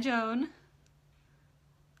 Jody. Hi, Joan.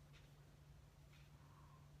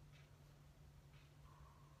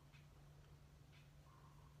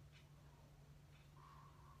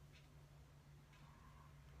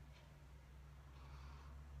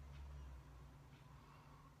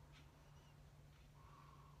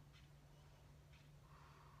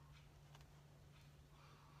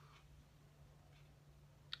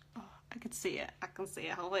 Oh, I can see it. I can see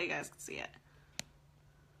it. Hopefully you guys can see it.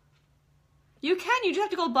 You can. You just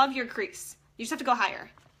have to go above your crease. You just have to go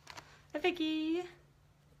higher. Hi, Vicky.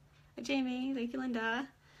 Hi, Jamie. Thank you, Linda.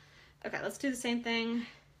 Okay, let's do the same thing.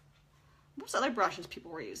 What's other brushes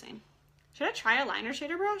people were using? Should I try a liner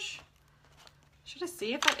shader brush? Should I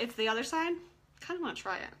see if it's the other side? I kind of want to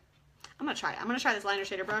try it. I'm going to try it. I'm going to try this liner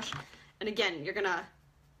shader brush. And again, you're going to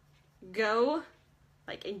go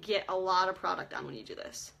like and get a lot of product on when you do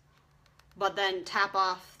this. But then tap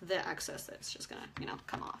off the excess that's just going to,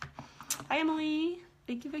 come off. Hi, Emily.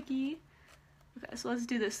 Thank you, Vicky. Okay, so let's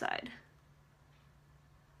do this side.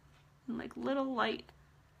 And like little light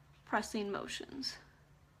pressing motions.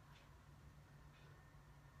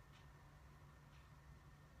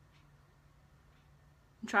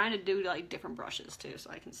 I'm trying to do like different brushes too, so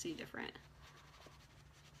I can see different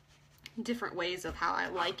ways of how I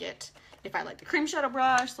like it. If I like the cream shadow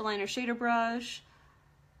brush, the liner shader brush,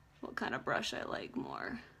 what kind of brush I like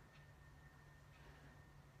more.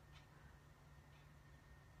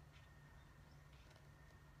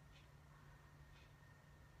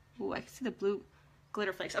 Ooh, I can see the blue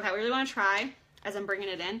glitter flakes. Okay, we really want to try, as I'm bringing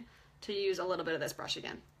it in, to use a little bit of this brush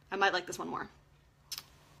again. I might like this one more.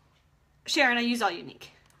 Sharon, I use All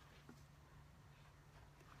Unique.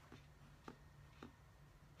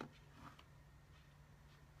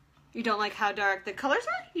 You don't like how dark the colors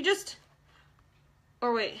are? You just...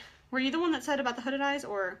 Or wait, were you the one that said about the hooded eyes,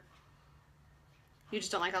 or you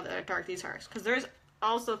just don't like how dark these are? Because there's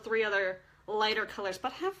also 3 other lighter colors,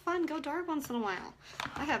 but have fun, go dark once in a while.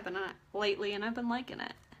 I have been lately, and I've been liking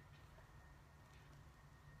it.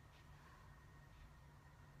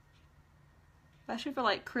 Especially for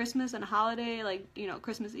like Christmas and holiday, like, you know,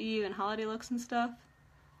 Christmas Eve and holiday looks and stuff.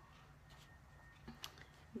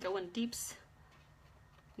 Going deeps.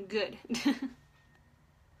 Good.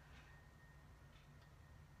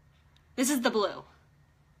 This is the blue.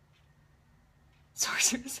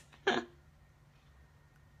 Sorcerers. I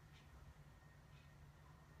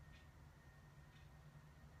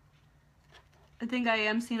think I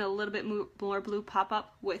am seeing a little bit more blue pop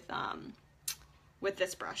up with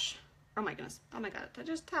this brush. Oh my goodness. Oh my god. I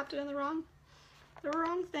just tapped it in the wrong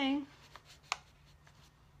thing.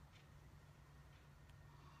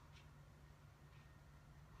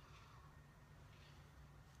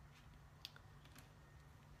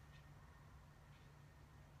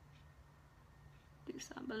 Do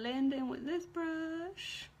some blending with this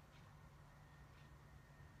brush.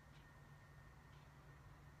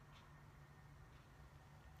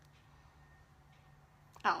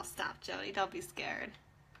 Oh, stop, Jody. Don't be scared.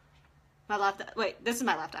 My left eye. Wait, this is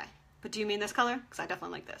my left eye. But do you mean this color? Because I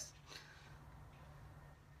definitely like this.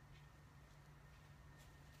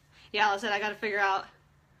 Yeah, I gotta figure out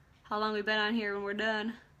how long we've been on here when we're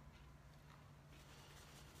done.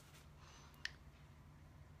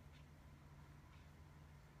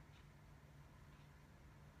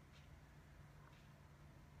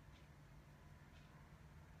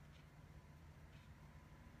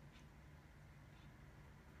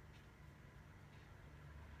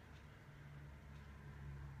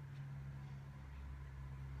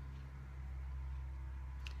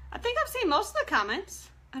 I think I've seen most of the comments.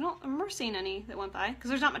 I don't remember seeing any that went by because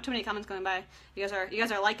there's not too many comments going by. You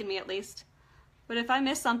guys are liking me at least. But if I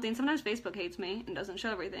miss something, sometimes Facebook hates me and doesn't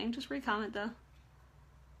show everything. Just re-comment though.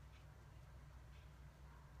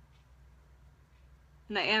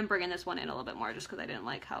 And I am bringing this one in a little bit more just because I didn't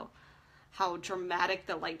like how dramatic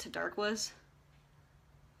the light to dark was.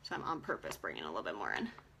 So I'm on purpose bringing a little bit more in.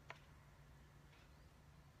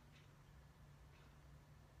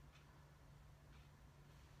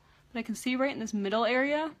 But I can see right in this middle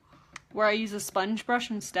area where I use a sponge brush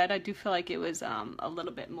instead, I do feel like it was a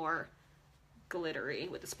little bit more glittery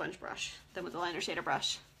with the sponge brush than with the liner shader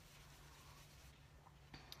brush.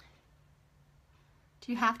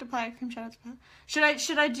 Do you have to apply a cream shadow? Should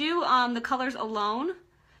I do the colors alone?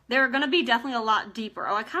 They're gonna be definitely a lot deeper.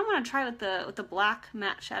 Oh, I kind of want to try with the black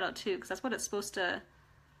matte shadow too, because that's what it's supposed to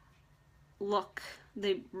look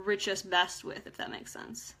the richest best with, if that makes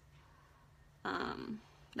sense.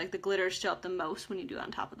 Like the glitters show up the most when you do it on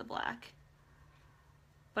top of the black.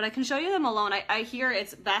 But I can show you them alone. I hear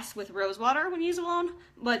it's best with rose water when you use it alone,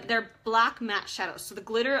 but they're black matte shadows. So the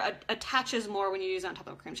glitter attaches more when you use it on top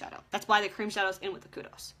of a cream shadow. That's why the cream shadow's in with the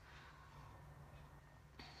kudos.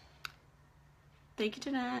 Thank you,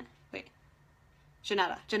 Jeanette. Wait.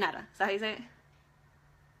 Janetta. Is that how you say it?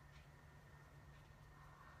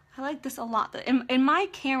 I like this a lot. In my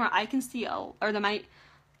camera, I can see,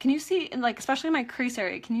 can you see, like, especially in my crease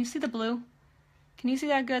area, can you see the blue? Can you see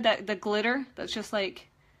that good? The glitter that's just like,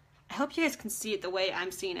 I hope you guys can see it the way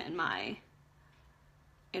I'm seeing it in my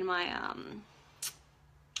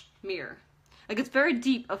mirror. Like, it's very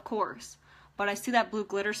deep, of course, but I see that blue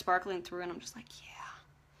glitter sparkling through and I'm just like,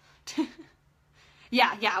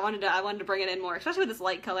 yeah. yeah, I wanted to bring it in more, especially with this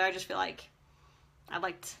light color. I just feel like I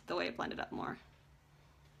liked the way it blended up more.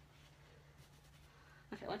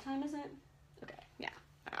 Okay, what time is it? Okay, yeah,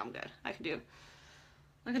 I'm good. I can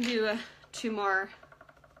do two more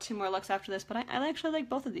looks after this, but I actually like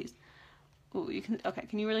both of these. Ooh, you can, okay,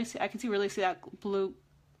 can you really see? I can really see that blue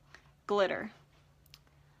glitter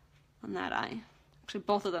on that eye. Actually,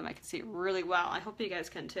 both of them I can see really well. I hope you guys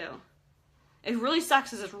can too. It really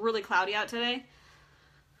sucks because it's really cloudy out today,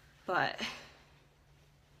 but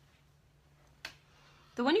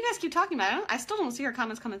the one you guys keep talking about, I still don't see your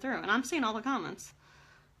comments coming through, and I'm seeing all the comments.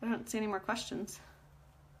 I don't see any more questions.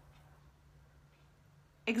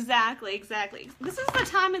 Exactly. This is the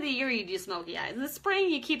time of the year you do smoky eyes. In the spring,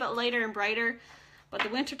 you keep it lighter and brighter, but the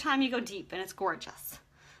winter time, you go deep, and it's gorgeous.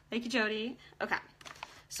 Thank you, Jody. Okay,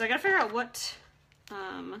 so I gotta figure out what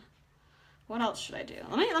else should I do?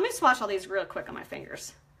 Let me swatch all these real quick on my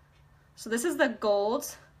fingers. So this is the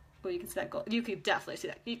gold. Oh, you can see that gold. You can definitely see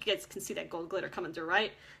that. You guys can see that gold glitter coming through,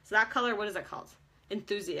 right? So that color, what is that called?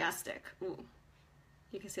 Enthusiastic. Ooh.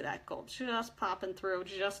 You can see that gold just popping through,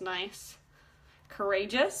 just nice.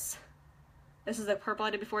 Courageous. This is the purple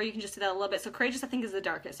I did before. You can just see that a little bit. So Courageous, I think, is the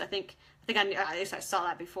darkest. I think at least I saw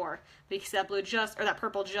that before. But you can see that blue that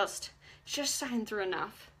purple just shining through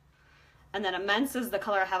enough. And then Immense is the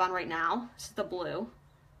color I have on right now. This is the blue.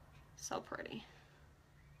 So pretty.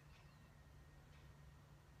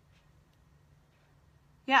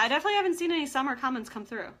 Yeah, I definitely haven't seen any summer comments come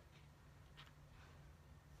through.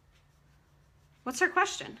 What's her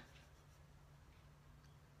question?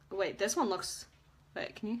 Wait, this one looks...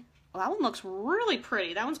 Wait, can you... Oh, that one looks really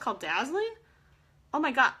pretty. That one's called Dazzling? Oh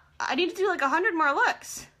my god. I need to do like 100 more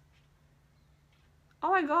looks. Oh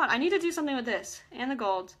my god. I need to do something with this. And the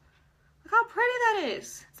gold. Look how pretty that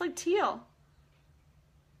is. It's like teal.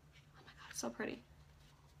 Oh my god, it's so pretty.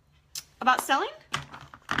 About selling?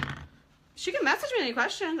 She can message me any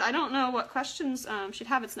questions. I don't know what questions she'd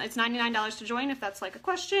have. It's $99 to join if that's like a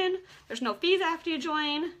question. There's no fees after you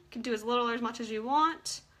join. You can do as little or as much as you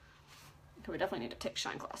want. We definitely need to take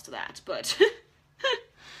shine class to that, but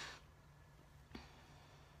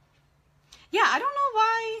yeah, I don't know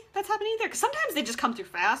why that's happening either. Because sometimes they just come through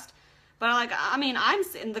fast, but like, I mean,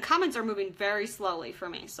 the comments are moving very slowly for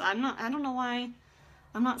me, so I don't know why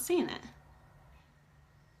I'm not seeing it.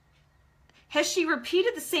 Has she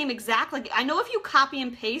repeated the same exact, like, I know if you copy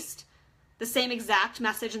and paste the same exact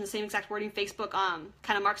message and the same exact wording, Facebook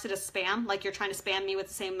kind of marks it as spam, like you're trying to spam me with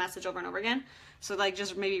the same message over and over again. So like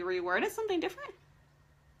just maybe reword it something different?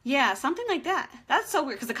 Yeah, something like that. That's so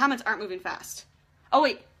weird because the comments aren't moving fast. Oh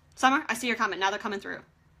wait, Summer, I see your comment. Now they're coming through.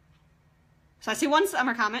 So I see one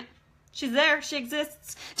Summer comment. She's there. She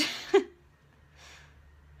exists.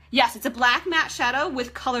 Yes, it's a black matte shadow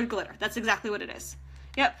with colored glitter. That's exactly what it is.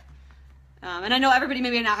 Yep. And I know everybody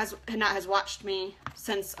maybe not has watched me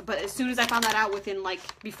since, but as soon as I found that out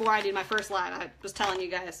before I did my first live, I was telling you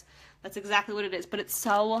guys that's exactly what it is. But it's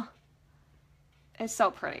so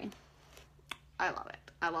pretty. I love it.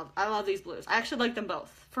 I love these blues. I actually like them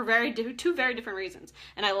both for two very different reasons.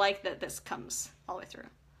 And I like that this comes all the way through.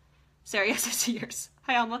 Sarah, yes, I see yours.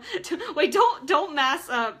 Hi, Alma. Wait, don't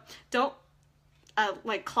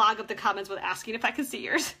like clog up the comments with asking if I can see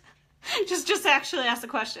yours. just actually ask the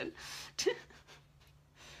question.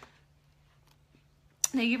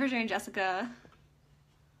 Thank you for sharing, Jessica.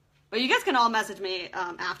 But you guys can all message me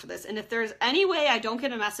after this, and if there's any way I don't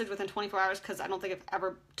get a message within 24 hours, because I don't think I've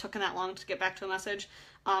ever taken that long to get back to a message,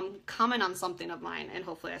 comment on something of mine, and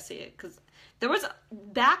hopefully I see it, because there was,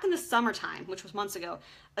 back in the summertime, which was months ago,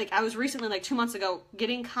 like I was recently, like 2 months ago,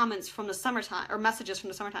 getting comments from the summertime, or messages from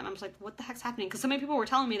the summertime. I was like, what the heck's happening? Because so many people were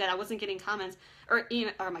telling me that I wasn't getting comments, or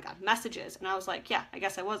email, oh my god, messages, and I was like, yeah, I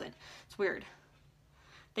guess I wasn't. It's weird.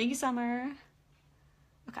 Thank you, Summer.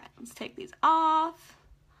 Okay, let's take these off.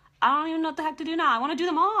 I don't even know what the heck to do now. I want to do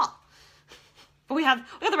them all. But we have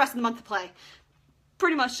the rest of the month to play.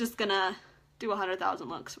 Pretty much just gonna do 100,000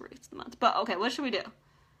 looks for each month. But okay, what should we do?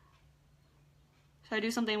 Should I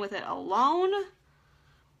do something with it alone?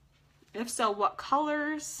 If so, what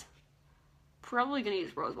colors? Probably gonna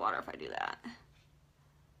use rose water if I do that.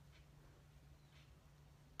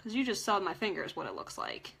 Because you just saw my fingers what it looks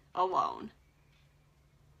like alone.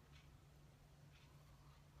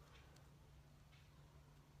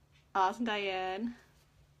 Awesome, Diane.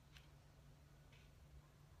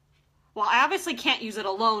 Well, I obviously can't use it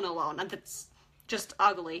alone. That's just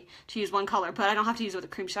ugly to use one color, but I don't have to use it with a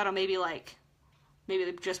cream shadow. Maybe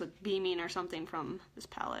just with Beaming or something from this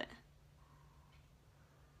palette.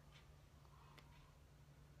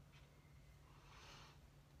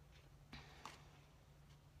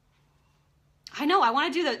 I know, I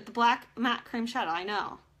want to do the black matte cream shadow. I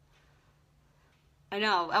know.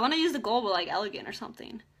 I want to use the gold with like Elegant or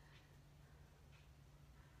something.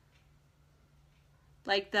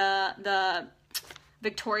 Like the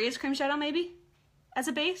Victoria's cream shadow maybe as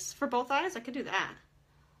a base for both eyes. I could do that.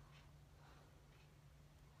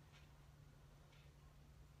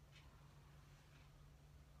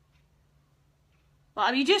 Well,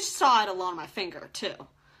 I mean, you just saw it alone on my finger too.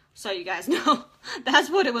 So you guys know that's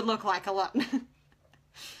what it would look like alone.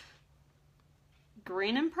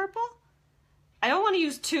 Green and purple? I don't want to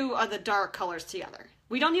use two of the dark colors together.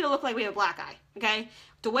 We don't need to look like we have a black eye, okay?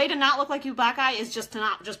 The way to not look like you have a black eye is just to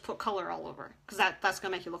not just put color all over, because that's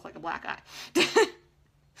going to make you look like a black eye. I'm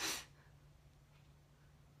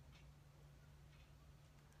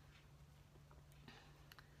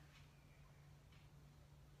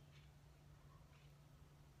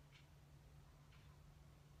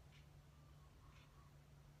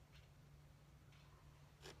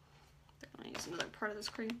going to use another part of this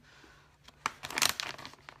cream.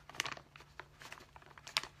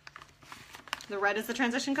 The red is the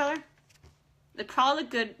transition color. It probably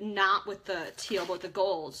look good not with the teal, but with the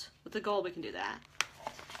gold. With the gold, we can do that.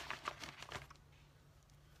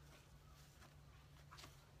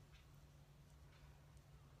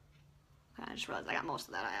 I just realized I got most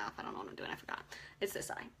of that eye off. I don't know what I'm doing. I forgot. It's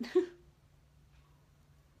this eye.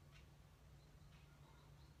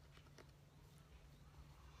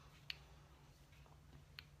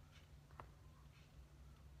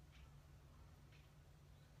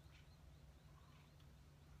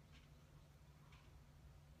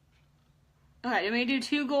 Okay, do we do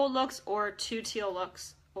 2 gold looks or 2 teal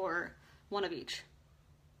looks or one of each?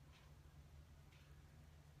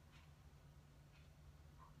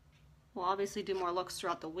 We'll obviously do more looks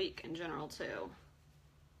throughout the week in general too.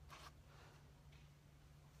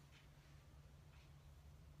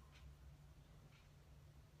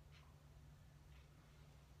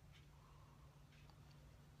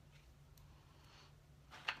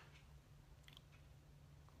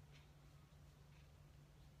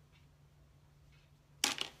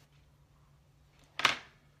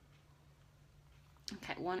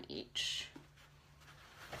 Okay, 1 each.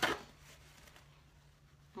 Oh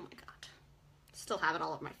my god. Still have it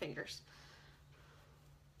all over my fingers.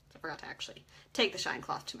 I forgot to actually take the shine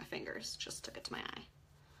cloth to my fingers. Just took it to my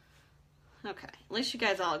eye. Okay, at least you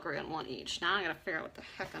guys all agree on 1 each. Now I gotta figure out what the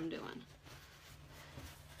heck I'm doing.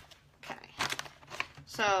 Okay.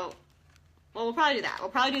 So, well, we'll probably do that. We'll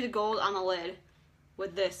probably do the gold on the lid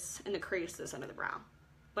with this in the creases under the brow.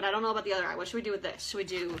 But I don't know about the other eye. What should we do with this? Should we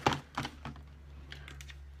do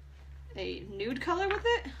a nude color with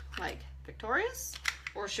it, like Victorious?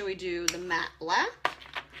 Or should we do the matte black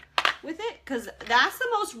with it? Because that's the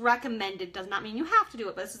most recommended. Does not mean you have to do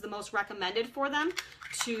it, but this is the most recommended for them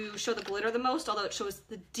to show the glitter the most, although it shows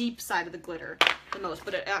the deep side of the glitter the most.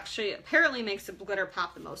 But it actually apparently makes the glitter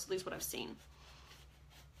pop the most, at least what I've seen.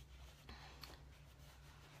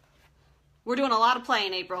 We're doing a lot of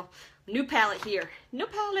playing, April. New palette here. New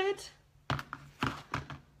palette.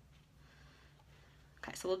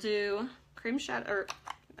 Okay, so we'll do cream shadow, or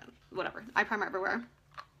whatever, eye primer everywhere.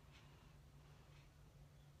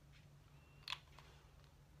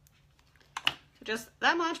 So just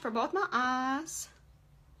that much for both my eyes.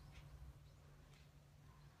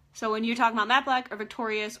 So when you're talking about matte black or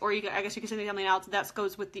Victorious, or you, I guess you can say something else, that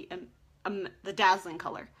goes with the dazzling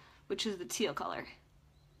color, which is the teal color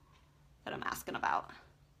that I'm asking about.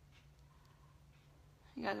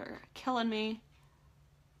 You guys are killing me.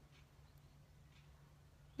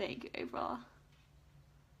 Thank you, April.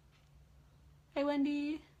 Hey,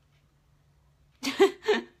 Wendy.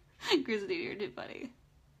 Grizzly, you're too funny.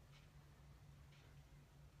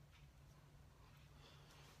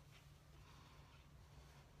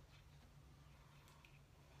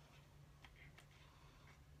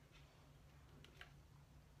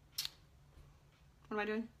 What am I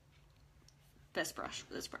doing? This brush.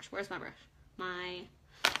 This brush. Where's my brush? My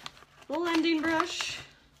blending brush.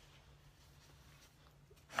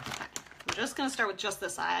 Okay. I'm just gonna start with just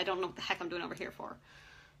this eye. I don't know what the heck I'm doing over here for.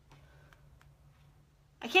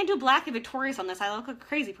 I can't do black and Victorious on this. I look like a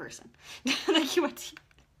crazy person. Thank you, Wendy.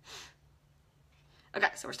 Okay,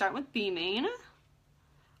 so we're starting with beaming,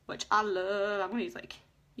 which I love. I'm gonna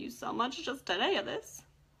use so much just today of this.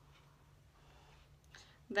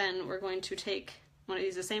 Then we're going to take, I'm gonna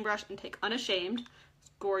use the same brush and take Unashamed.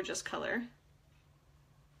 Gorgeous color.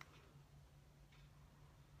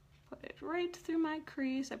 Put it right through my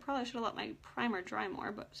crease. I probably should have let my primer dry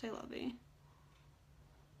more, but say lovey.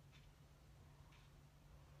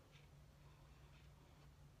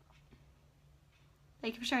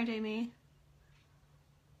 Thank you for sharing, Jamie.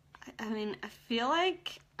 I mean, I feel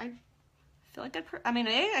like I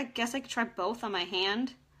guess I could try both on my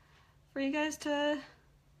hand for you guys to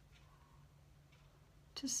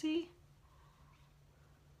see.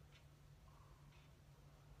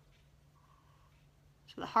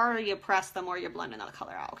 So the harder you press, the more you're blending that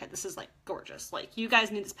color out. Okay, this is like gorgeous. Like, you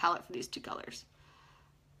guys need this palette for these 2 colors.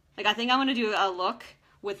 Like, I think I'm gonna do a look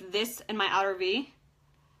with this in my outer V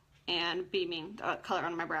and beaming color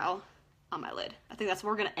on my brow on my lid. I think that's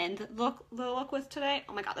what we're gonna end the look with today.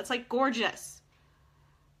 Oh my god, that's like gorgeous.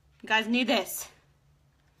 You guys need this.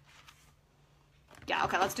 Yeah,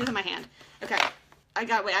 okay, let's do it in my hand. Okay, I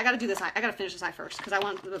gotta do this eye. I gotta finish this eye first because I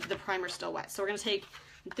want the primer still wet. So we're gonna take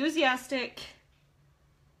Enthusiastic.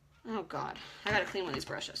 Oh god, I gotta clean one of these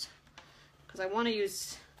brushes because I want to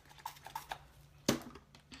use.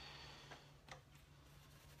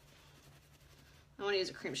 I want to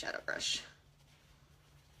use a cream shadow brush,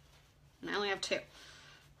 and I only have 2,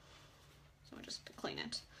 so I just clean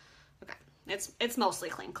it. Okay, it's mostly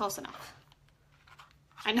clean, close enough.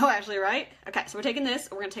 I know, actually, right? Okay, so we're taking this.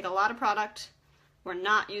 We're gonna take a lot of product. We're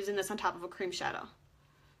not using this on top of a cream shadow,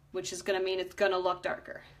 which is gonna mean it's gonna look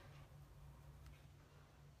darker.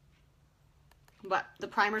 But the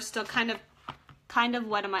primer's still kind of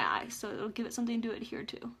wet in my eye, so it'll give it something to adhere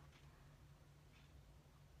to.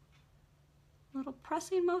 Little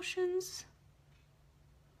pressing motions.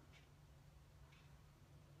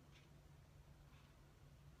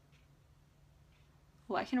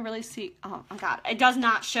 Oh, I can really see. Oh my god, it does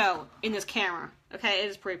not show in this camera. Okay, it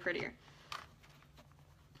is prettier.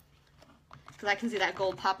 Because I can see that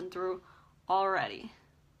gold popping through already.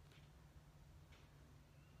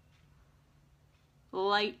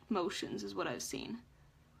 Light motions is what I've seen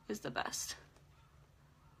is the best.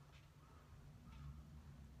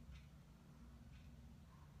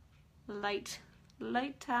 Light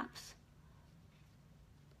taps.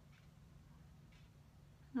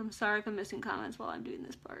 I'm sorry if I'm missing comments while I'm doing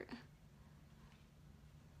this part.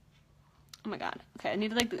 Oh my god. Okay,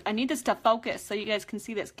 I need this to focus so you guys can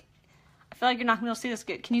see this. I feel like you're not gonna be able to see this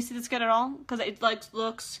good. Can you see this good at all? Because it like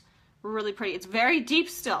looks really pretty. It's very deep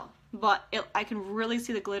still, but I can really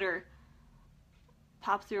see the glitter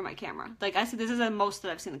pop through my camera. Like I see this is the most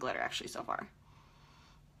that I've seen the glitter actually so far.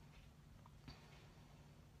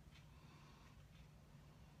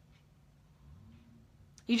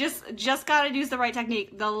 You just gotta use the right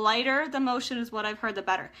technique. The lighter the motion is what I've heard, the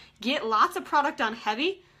better. Get lots of product on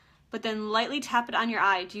heavy, but then lightly tap it on your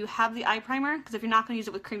eye. Do you have the eye primer? Because if you're not gonna use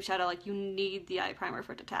it with cream shadow, like you need the eye primer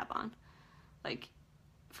for it to tap on. Like,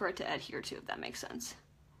 for it to adhere to, if that makes sense.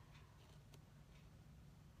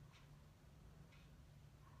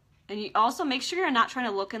 And you also make sure you're not trying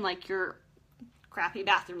to look in like your crappy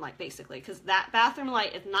bathroom light, basically, because that bathroom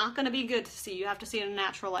light is not gonna be good to see. You have to see it in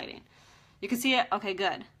natural lighting. You can see it? Okay, good.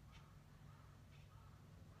 I'm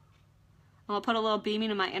gonna put a little beaming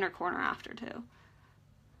in my inner corner after too.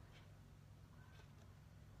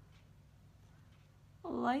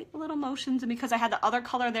 Light little motions, and because I had the other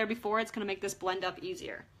color there before, it's gonna make this blend up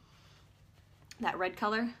easier. That red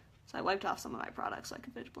color. So I wiped off some of my products so I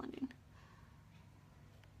can finish blending.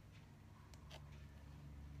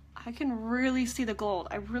 I can really see the gold.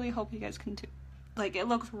 I really hope you guys can too. Like, it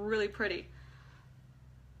looks really pretty.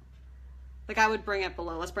 Like, I would bring it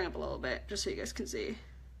below. Let's bring it below a little bit, just so you guys can see.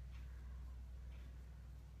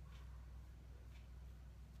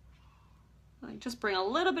 Like, just bring a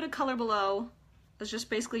little bit of color below. It's just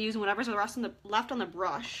basically using whatever's left on the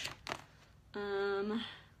brush. Take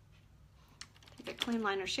a clean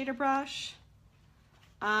liner shader brush.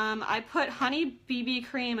 I put Honey BB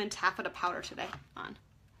cream and taffeta powder today on.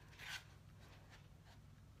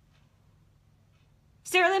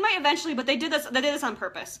 Sarah, they might eventually, but they did this on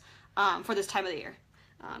purpose. For this time of the year,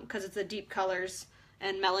 because it's the deep colors,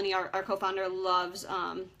 and Melanie, our co-founder, loves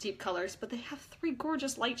deep colors, but they have 3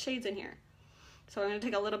 gorgeous light shades in here. So I'm going to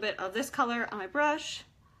take a little bit of this color on my brush,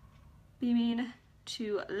 beaming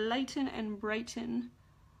to lighten and brighten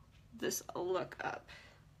this look up.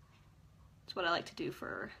 That's what I like to do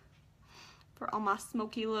for all my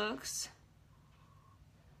smoky looks,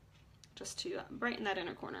 just to brighten that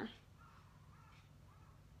inner corner.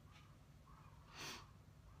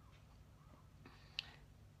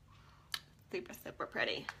 Super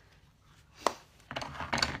pretty.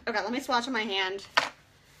 Okay, let me swatch on my hand.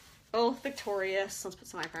 Oh, victorious. Let's put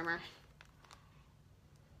some eye primer.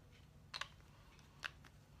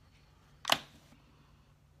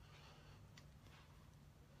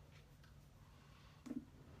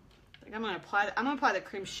 I'm gonna apply the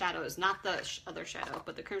cream shadows, not the other shadow,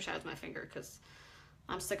 but the cream shadow is my finger because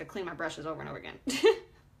I'm sick of cleaning my brushes over and over again.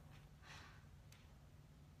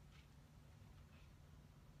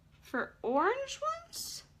 For orange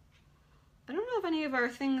ones, I don't know if any of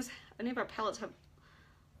our palettes have.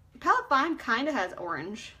 Palette Vime kind of has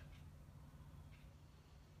orange.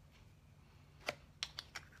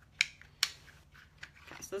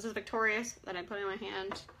 Okay, so this is Victorious that I put in my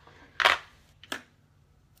hand.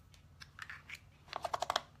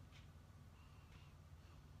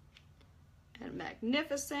 And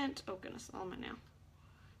Magnificent. Oh goodness, all my now.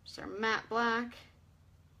 Just our matte black.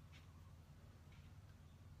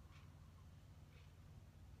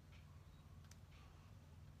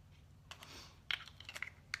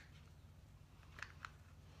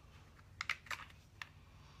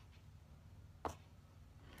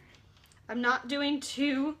 I'm not doing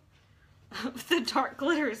 2 of the dark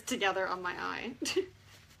glitters together on my eye.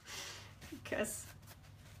 Because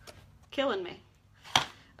killing me.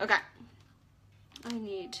 Okay. I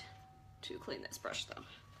need to clean this brush though.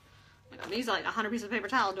 I'm using like 100 pieces of paper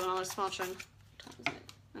towel doing all this swatching.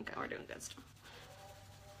 Okay, we're doing good stuff.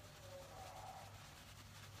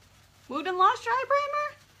 Mood and Lost Dry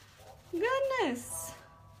Primer? Goodness.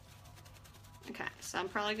 Okay, so I'm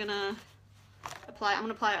probably gonna I'm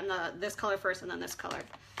gonna apply it on this color first and then this color.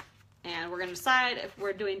 And we're gonna decide if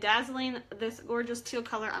we're doing Dazzling, this gorgeous teal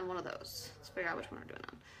color, on one of those. Let's figure out which one we're doing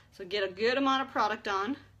on. So get a good amount of product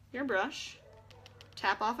on your brush.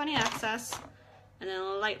 Tap off any excess. and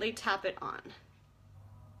then lightly tap it on.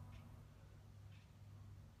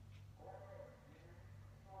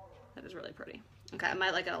 That is really pretty. Okay, I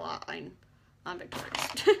might like it a lot on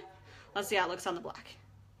Victoria's. Let's see how it looks on the black.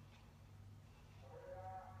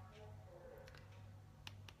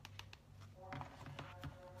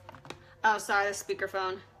 Oh, sorry, the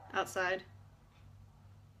speakerphone outside.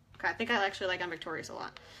 Okay, I think I actually like on Victoria's a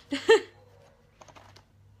lot.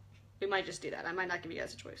 We might just do that. I might not give you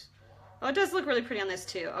guys a choice. Oh, it does look really pretty on this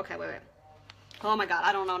too. Okay, wait. Oh my god,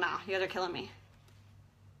 I don't know now. You guys are killing me.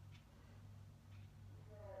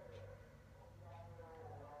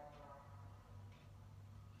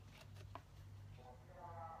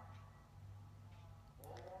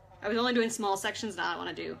 I was only doing small sections, now I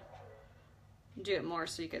want to do it more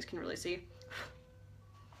so you guys can really see.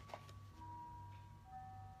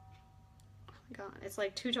 Oh my god, it's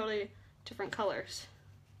like two totally different colors.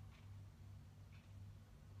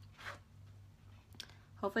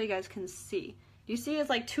 Hopefully you guys can see. You see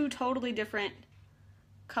it's like two totally different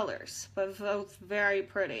colors, but both very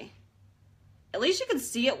pretty. At least you can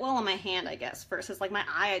see it well on my hand, I guess, versus like my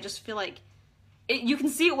eye. I just feel like you can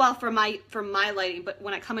see it well from my lighting, but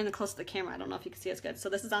when I come in close to the camera, I don't know if you can see it as good. So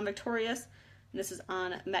this is on Victorious, and this is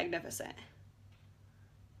on Magnificent.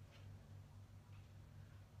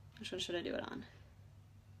 Which one should I do it on?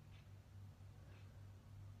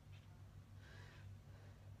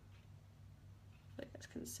 You guys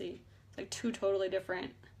can see it's like two totally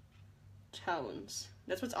different tones.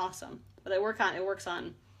 That's what's awesome. But it works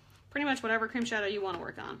on pretty much whatever cream shadow you want to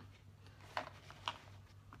work on.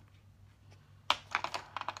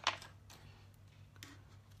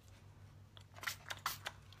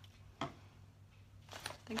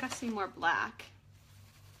 I think I see more black.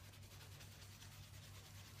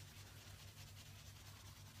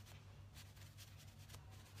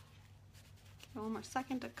 One more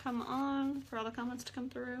second to come on for all the comments to come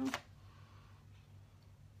through.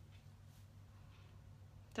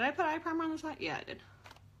 Did I put eye primer on the side? Yeah, I did.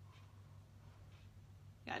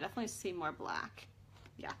 Yeah, I definitely see more black.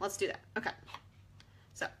 Yeah, let's do that. Okay.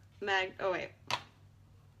 So, oh wait.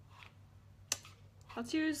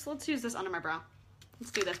 Let's use this under my brow.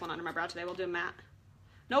 Let's do this one under my brow today. We'll do a matte.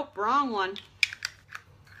 Nope, wrong one.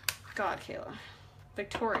 God, Kayla.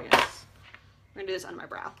 Victorious. We're gonna do this under my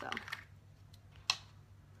brow, though.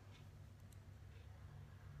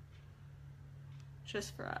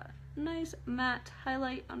 Just for a nice matte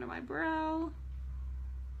highlight under my brow.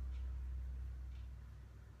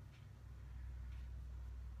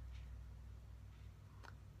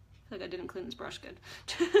 I feel like I didn't clean this brush good.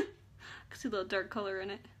 I can see a little dark color in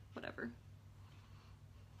it. Whatever.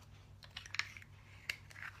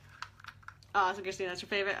 Oh, so Christine, that's your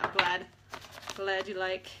favorite? I'm glad you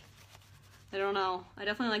like. I don't know. I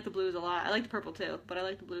definitely like the blues a lot. I like the purple too, but I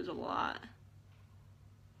like the blues a lot.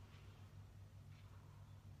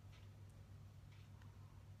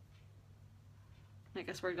 I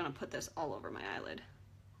guess we're gonna put this all over my eyelid.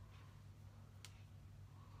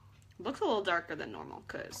 It looks a little darker than normal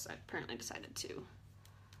because I apparently decided to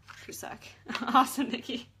suck. Awesome,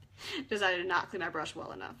 Nikki. Decided to not clean my brush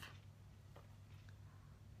well enough.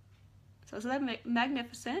 So is that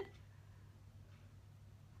Magnificent?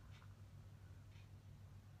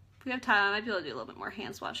 If we have time, I might be able to do a little bit more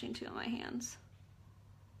hand swatching too on my hands.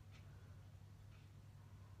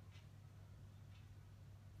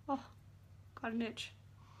 Oh, got an itch.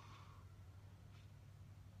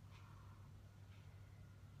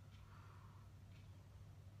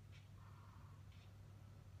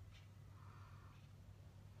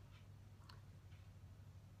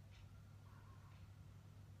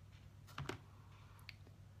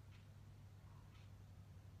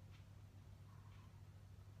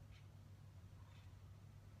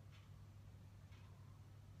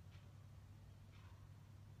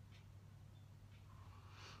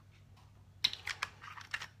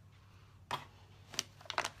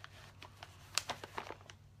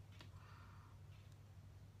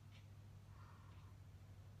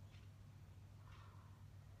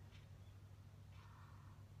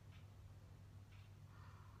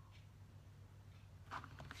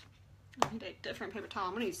 I need a different paper towel.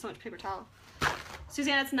 I'm gonna use so much paper towel.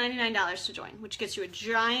 Suzanne, it's $99 to join, which gets you a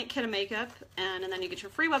giant kit of makeup, and then you get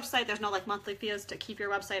your free website. There's no like monthly fees to keep your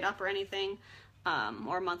website up or anything,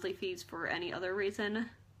 or monthly fees for any other reason,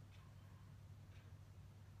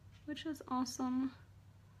 which is awesome.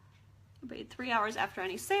 You paid 3 hours after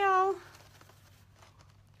any sale.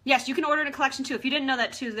 Yes, you can order a collection too. If you didn't know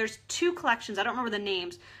that too, there's 2 collections. I don't remember the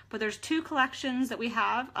names, but there's 2 collections that we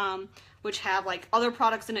have, which have like other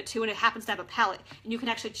products in it too, and it happens to have a palette. And you can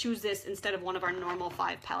actually choose this instead of one of our normal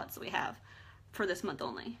 5 palettes that we have for this month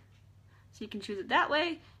only. So you can choose it that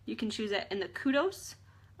way. You can choose it in the Kudos,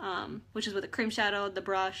 which is with the cream shadow, the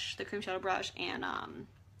brush, the cream shadow brush, and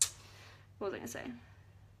what was I gonna say?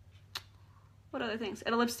 What other things?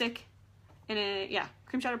 And a lipstick, and a, yeah,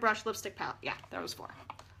 cream shadow brush, lipstick palette. Yeah, that was 4.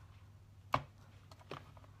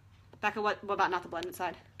 Back at what about not the blended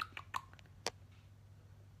side?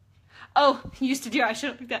 Oh, used to do. I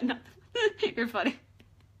should have looked at nothing. You're funny.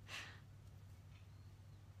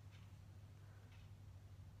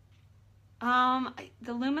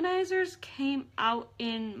 The luminizers came out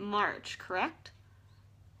in March, correct?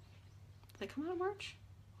 Did they come out in March?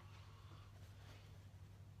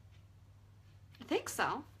 I think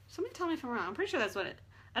so. Somebody tell me if I'm wrong. I'm pretty sure that's what it...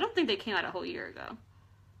 I don't think they came out a whole year ago.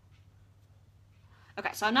 Okay,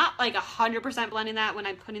 so I'm not like 100% blending that when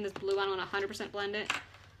I'm putting this blue on. I want to 100% blend it.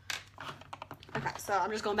 Okay, so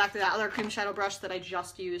I'm just going back to that other cream shadow brush that I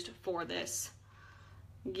just used for this.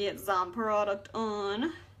 Get some product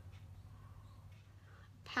on.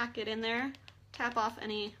 Pack it in there. Tap off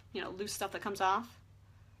any, you know, loose stuff that comes off.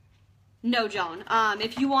 No, Joan.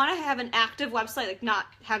 If you want to have an active website, like not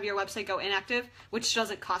have your website go inactive, which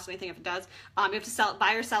doesn't cost anything if it does, you have to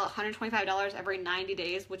buy or sell $125 every 90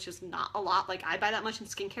 days, which is not a lot. Like I buy that much in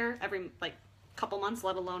skincare every like couple months,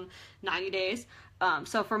 let alone 90 days.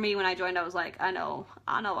 So for me, when I joined, I was like, I know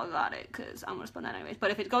I got it because I'm gonna spend that anyways.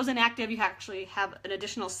 But if it goes inactive, you actually have an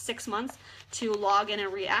additional 6 months to log in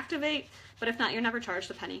and reactivate. But if not, you're never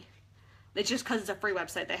charged a penny. It's just because it's a free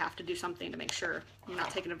website, they have to do something to make sure you're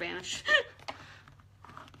not taking advantage.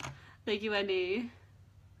 Thank you, Wendy.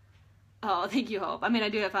 Oh, thank you, Hope. I mean, I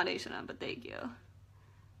do have foundation on, but thank you.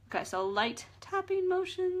 Okay, so light tapping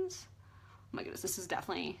motions. Oh my goodness, this is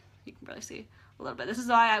definitely, you can barely see a little bit. This is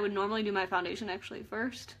why I would normally do my foundation actually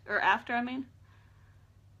first, or after, I mean.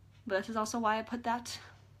 But this is also why I put that,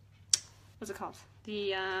 what's it called?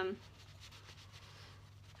 The,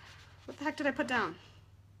 what the heck did I put down?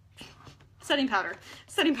 Setting powder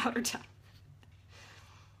down.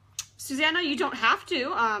 Susanna, you don't have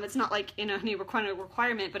to. It's not like in any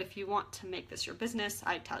requirement, but if you want to make this your business,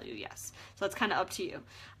 I tell you yes. So it's kind of up to you.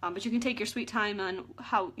 But you can take your sweet time on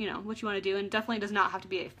how, you know, what you want to do, and definitely does not have to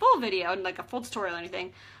be a full video and like a full tutorial or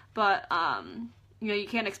anything. But you know, you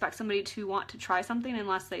can't expect somebody to want to try something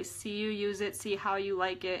unless they see you use it, see how you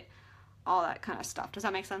like it, all that kind of stuff. Does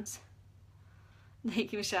that make sense?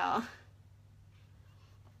 Thank you, Michelle.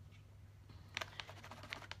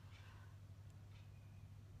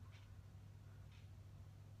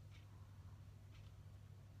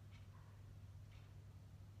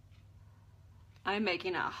 I'm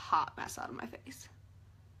making a hot mess out of my face.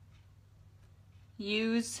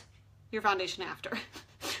 Use your foundation after.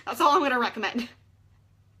 That's all I'm going to recommend.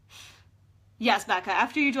 Yes, Becca,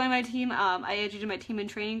 after you join my team, I add you to my team and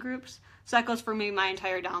training groups. So that goes for me, my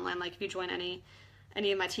entire downline. Like if you join any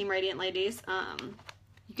of my Team Radiant ladies,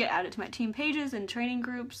 you get added to my team pages and training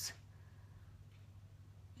groups.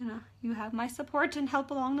 You know, you have my support and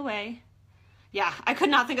help along the way. Yeah, I could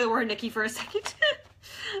not think of the word Nikki for a second.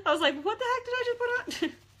 I was like, what the heck did I just put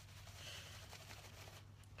on?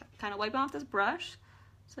 Kind of wipe off this brush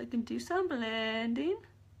so I can do some blending.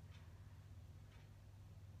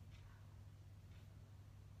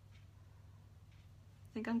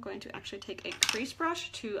 I think I'm going to actually take a crease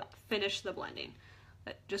brush to finish the blending.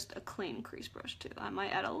 Just a clean crease brush too. I might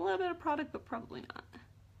add a little bit of product, but probably not.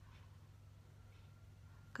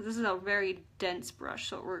 Because this is a very dense brush,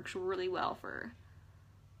 so it works really well for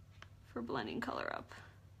blending color up.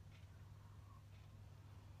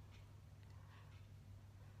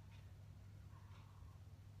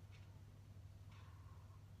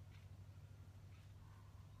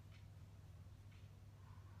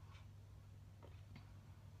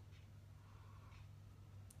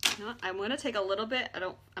 You know what? I'm gonna take a little bit, I'm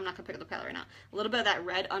not gonna pick up the palette right now, a little bit of that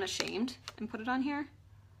red Unashamed and put it on here.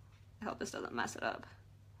 I hope this doesn't mess it up.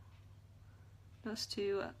 Just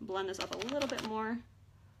to blend this up a little bit more.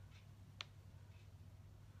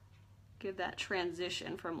 Give that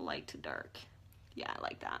transition from light to dark. Yeah, I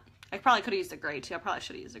like that. I probably could have used a gray too. I probably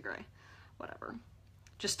should have used a gray. Whatever.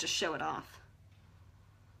 Just to show it off.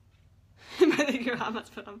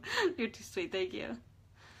 You're too sweet, thank you.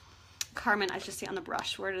 Carmen, I just see on the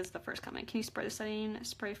brush. Where does the first come in? Can you spray the setting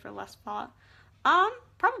spray for less fallout?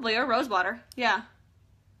 Probably, or rose water. Yeah.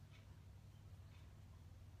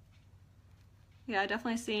 Yeah, I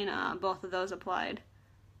definitely seen both of those applied.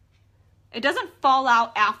 It doesn't fall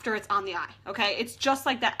out after it's on the eye, okay? It's just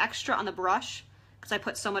like that extra on the brush, because I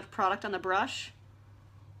put so much product on the brush.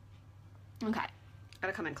 Okay,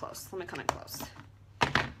 gotta come in close. Let me come in close.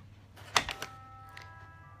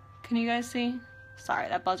 Can you guys see? Sorry,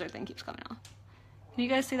 that buzzer thing keeps coming off. Can you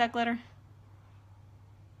guys see that glitter?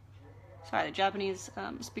 Sorry, the Japanese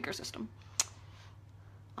speaker system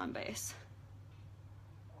on base.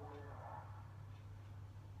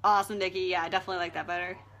 Awesome, Nikki. Yeah, I definitely like that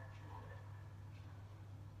better.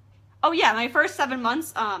 Oh yeah, my first 7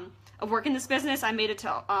 months of working this business, I made it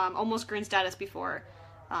to almost green status before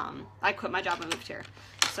I quit my job and moved here.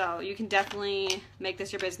 So you can definitely make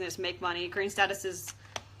this your business, make money. Green status is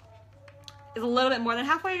a little bit more than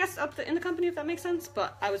halfway, I guess, up in the company, if that makes sense.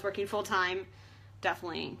 But I was working full time.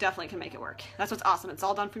 Definitely can make it work. That's what's awesome. It's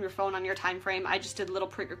all done from your phone on your time frame. I just did little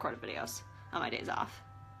pre-recorded videos on my days off.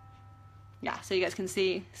 Yeah, so you guys can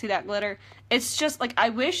see that glitter. It's just like, I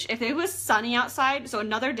wish if it was sunny outside. So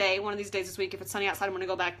another day, one of these days this week, if it's sunny outside, I'm gonna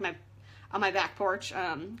go back to on my back porch,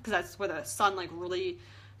 because that's where the sun like really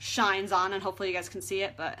shines on, and hopefully you guys can see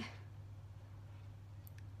it. But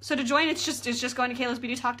so to join, it's just going to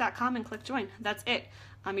kaylasbeautytalk.com and click join. That's it.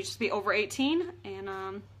 You just be over 18 and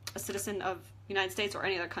a citizen of the United States or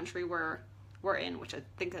any other country we're in, which I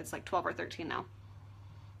think that's like 12 or 13 now.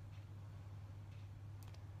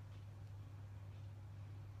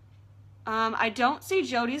 I don't see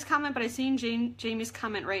Jody's comment, but I seen Jamie's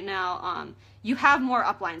comment right now. You have more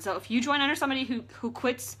uplines. So if you join under somebody who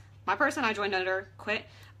quits, my person I joined under quit,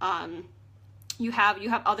 you have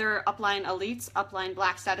other upline elites, upline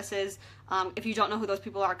black statuses. If you don't know who those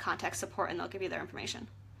people are, contact support and they'll give you their information.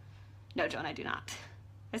 No, Joan, I do not.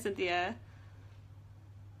 Hi, Cynthia.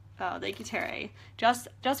 Oh, thank you, Terry. Just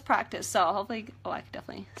practice. So hopefully, oh, I can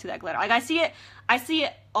definitely see that glitter. Like I see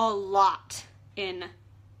it a lot in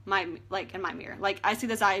my mirror. Like I see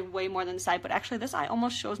this eye way more than this eye, but actually this eye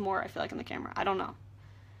almost shows more, I feel like, in the camera. I don't know.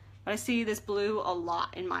 But I see this blue a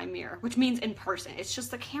lot in my mirror, which means in person. It's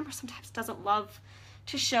just the camera sometimes doesn't love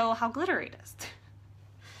to show how glittery it is.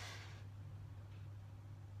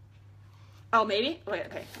 Oh, maybe? Wait,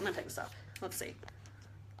 okay, I'm gonna take this off. Let's see.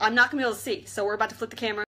 I'm not gonna be able to see, so we're about to flip the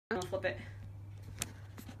camera. I'm gonna flip it.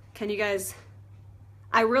 Can you guys,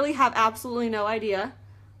 I really have absolutely no idea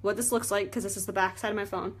what this looks like because this is the back side of my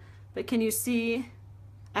phone, but can you see,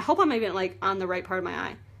 I hope I'm even like on the right part of my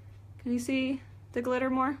eye. Can you see the glitter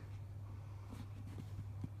more?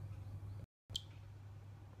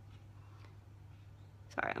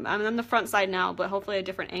 Sorry, I'm on the front side now, but hopefully a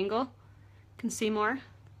different angle. Can see more.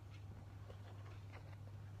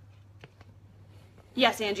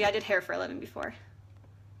 Yes, Angie, I did hair for a living before.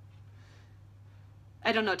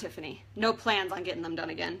 I don't know, Tiffany. No plans on getting them done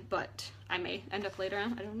again, but I may end up later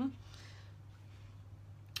on. I don't know.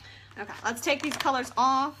 Okay, let's take these colors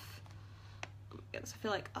off. Oh my goodness, I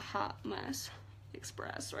feel like a hot mess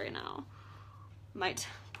express right now. Probably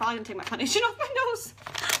gonna take my foundation off my nose.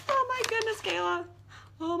 Oh my goodness, Kayla.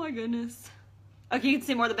 Oh my goodness. Okay, you can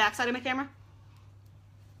see more of the back side of my camera.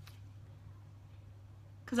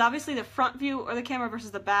 Because obviously the front view or the camera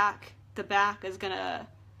versus the back is gonna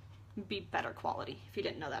be better quality, if you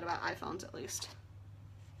didn't know that about iPhones at least.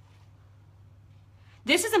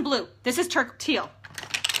 This isn't blue, this is teal.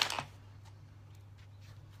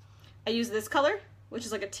 I use this color, which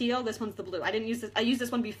is like a teal. This one's the blue. I didn't use this, I used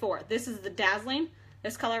this one before. This is the dazzling.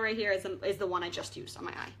 This color right here is the one I just used on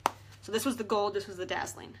my eye. So this was the gold, this was the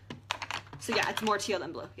dazzling. So yeah, it's more teal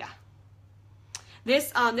than blue, yeah.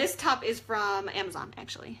 This top is from Amazon,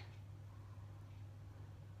 actually.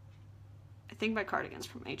 I think my cardigan's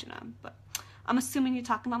from H&M, but I'm assuming you're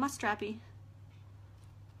talking about my strappy.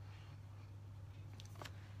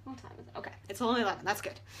 What time is it? Okay, it's only 11. That's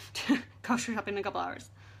good. Go shopping in a couple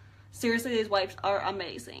hours. Seriously, these wipes are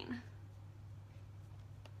amazing.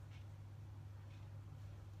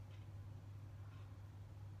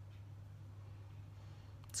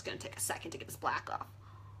 It's gonna take a second to get this black off.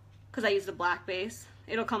 Because I used a black base.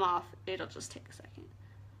 It'll come off. It'll just take a second.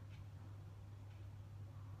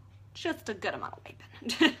 Just a good amount of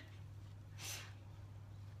wiping.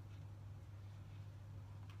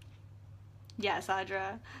 Yes,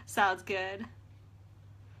 Audra. Sounds good.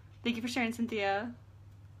 Thank you for sharing, Cynthia.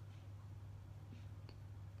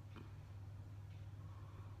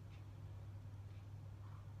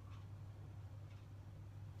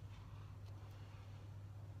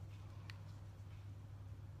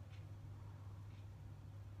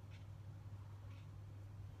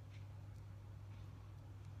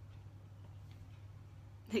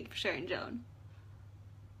 Thank you for sharing, Joan.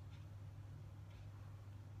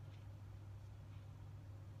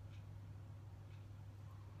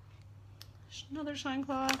 Another shine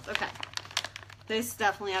cloth. Okay. This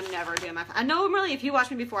definitely I'm never doing my. I normally, if you watch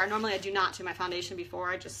me before, I do not do my foundation before.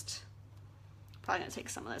 I just probably gonna take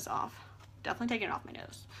some of this off. Definitely taking it off my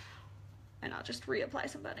nose, and I'll just reapply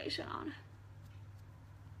some foundation on.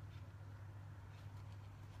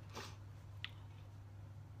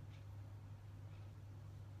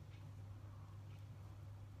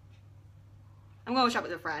 I'm going to shop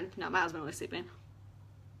with a friend. No, my husband was sleeping.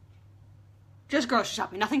 Just grocery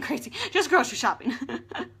shopping. Nothing crazy. Just grocery shopping.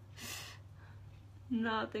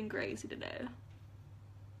 Nothing crazy today.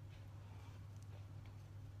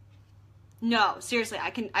 No, seriously, I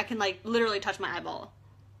can like literally touch my eyeball.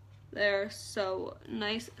 They're so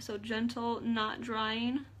nice, so gentle, not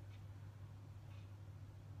drying.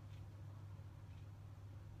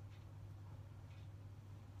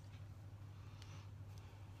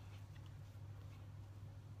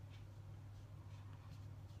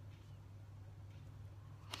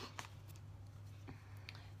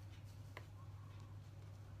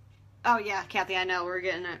 Oh yeah, Kathy, I know, we're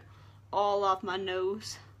getting it all off my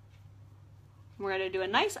nose. We're gonna do a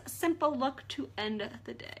nice, simple look to end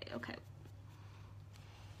the day, okay?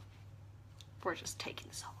 We're just taking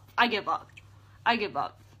this off. I give up. I give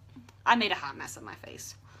up. I made a hot mess of my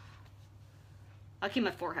face. I'll keep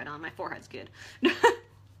my forehead on. My forehead's good.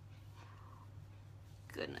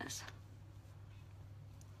 Goodness.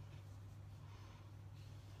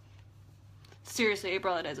 Seriously,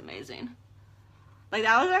 April, it is amazing. Like,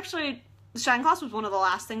 that was actually, the Shine Gloss was one of the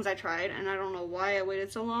last things I tried, and I don't know why I waited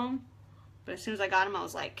so long. But as soon as I got them, I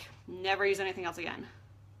was like, never use anything else again.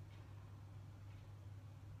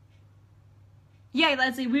 Yeah,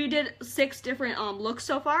 let's see, we did 6 different looks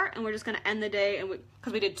so far, and we're just going to end the day, and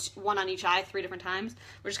because we did 1 on each eye 3 different times,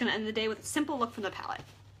 we're just going to end the day with a simple look from the palette.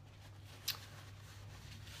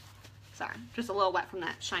 Sorry, just a little wet from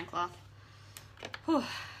that Shine Cloth. Whew.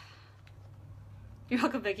 You're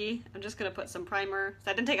welcome, Vicky. I'm just going to put some primer.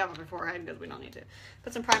 So I didn't take off my forehead because we don't need to.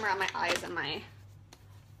 Put some primer on my eyes and my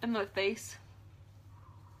face.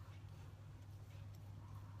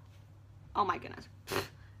 Oh my goodness.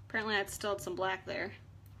 Apparently I still had some black there.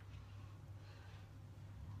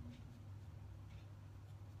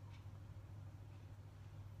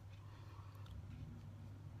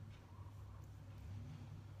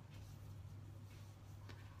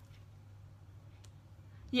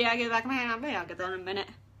 Yeah, I get it back in my hand. I'll get that in a minute.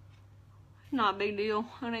 Not a big deal.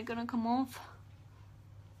 It ain't gonna come off.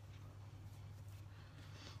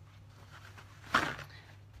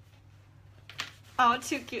 Oh,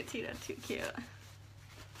 too cute, Tita. Too cute.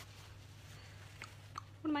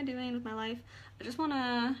 What am I doing with my life? I just want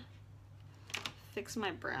to fix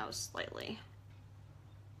my brows slightly.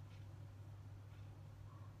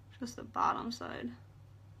 Just the bottom side.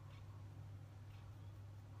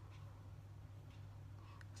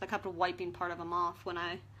 I kept wiping part of them off when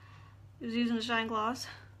I was using the Shine Gloss.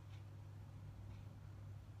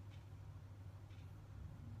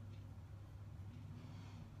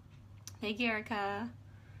 Thank you, Erica.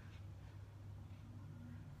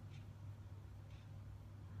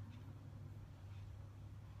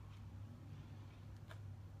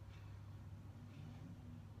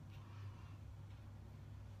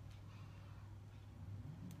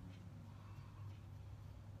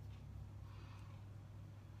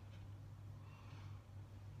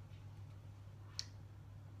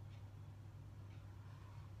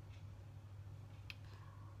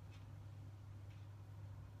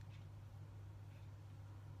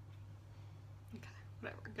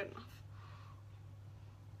 Whatever, good enough.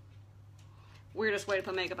 Weirdest way to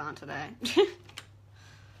put makeup on today.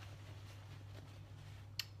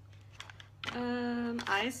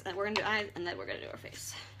 Eyes, and we're gonna do eyes, and then we're gonna do our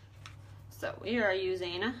face. So we are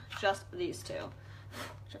using just these two.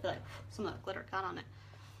 Which I feel like some of the glitter got on it.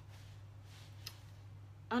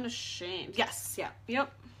 Unashamed. Yes, yeah,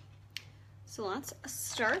 yep. So let's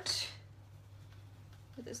start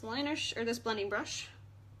with this liner, or this blending brush.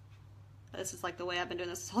 This is like the way I've been doing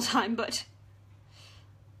this whole time, but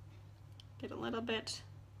get a little bit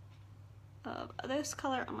of this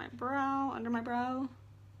color on my brow, under my brow.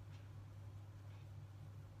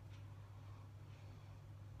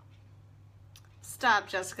 Stop,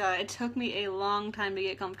 Jessica. It took me a long time to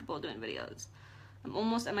get comfortable doing videos. I'm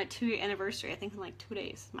almost at my 2-year anniversary. I think in like 2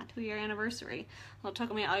 days. My 2-year anniversary. Well, it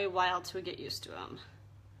took me a while to get used to them.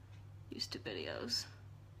 Used to videos.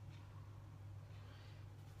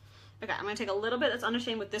 Okay, I'm going to take a little bit that's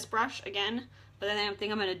Unashamed with this brush again, but then I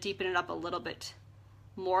think I'm going to deepen it up a little bit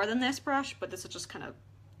more than this brush, but this will just kind of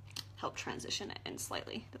help transition it in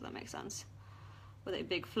slightly. Does that make sense? With a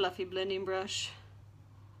big fluffy blending brush.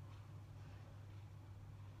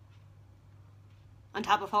 On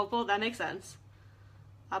top of Hopeful, that makes sense.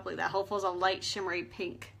 I believe that. Hopeful is a light shimmery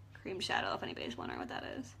pink cream shadow, if anybody's wondering what that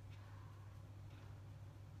is.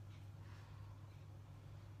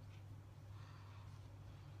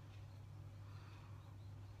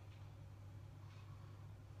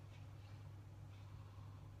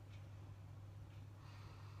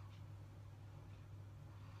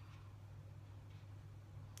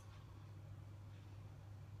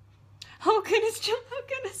 Oh goodness, John, oh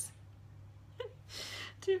goodness.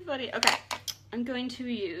 Too funny. Okay, I'm going to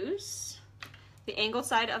use the angled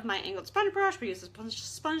side of my angled sponge brush. We used the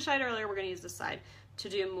sponge side earlier. We're going to use this side to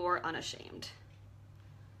do more unashamed.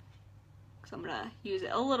 So I'm going to use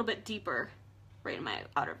it a little bit deeper right in my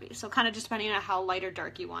outer V. So kind of just depending on how light or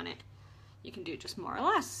dark you want it, you can do just more or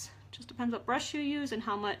less. Just depends what brush you use and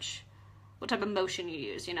how much, what type of motion you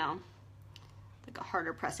use, you know, like a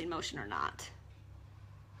harder pressing motion or not.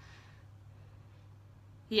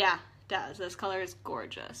 Yeah, it does. This color is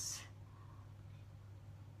gorgeous.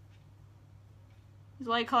 These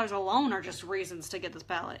light colors alone are just reasons to get this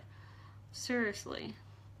palette. Seriously.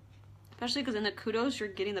 Especially because in the Kudos, you're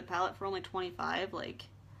getting the palette for only $25. Like,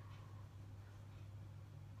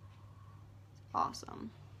 awesome.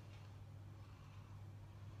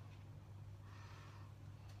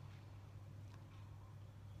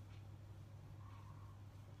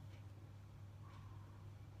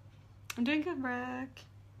 I'm doing good, Brooke.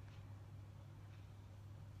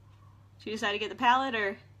 Did you decide to get the palette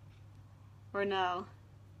or no?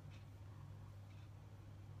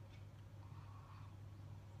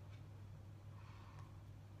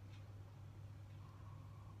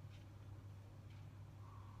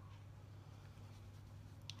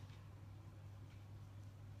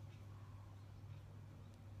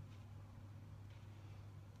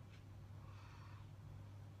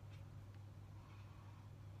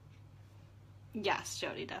 Yes,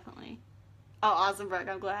 Jody, definitely. Oh, awesome, Brooke.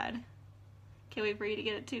 I'm glad. Can't wait for you to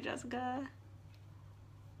get it too, Jessica.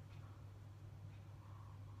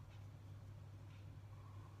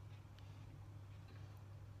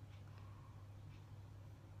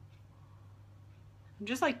 I'm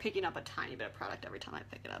just like picking up a tiny bit of product every time I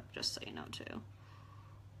pick it up, just so you know too.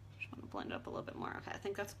 Just want to blend it up a little bit more. Okay, I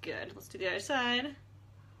think that's good. Let's do the other side.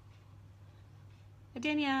 Hey,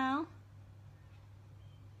 Danielle.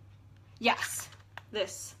 Yes,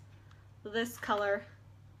 this color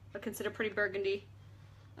I consider pretty burgundy.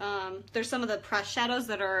 There's some of the pressed shadows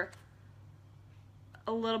that are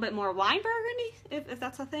a little bit more wine burgundy, if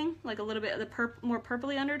that's a thing, like a little bit of the more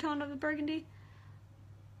purpley undertone of the burgundy.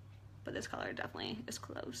 But this color definitely is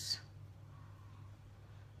close.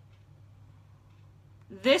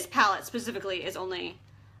 This palette specifically is only,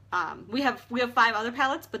 we have 5 other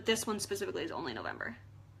palettes, but this one specifically is only November.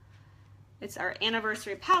 It's our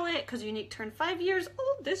anniversary palette because Unique turned 5 years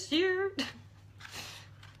old this year.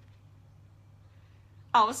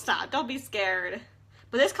 Oh, stop. Don't be scared.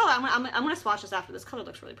 But this color, I'm gonna swatch this after. This color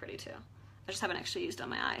looks really pretty too. I just haven't actually used it on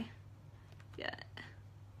my eye yet.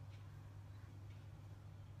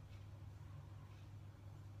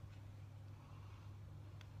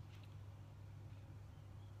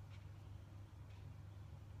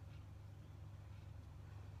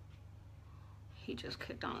 He just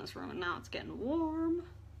kicked on this room and now it's getting warm.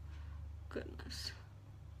 Goodness.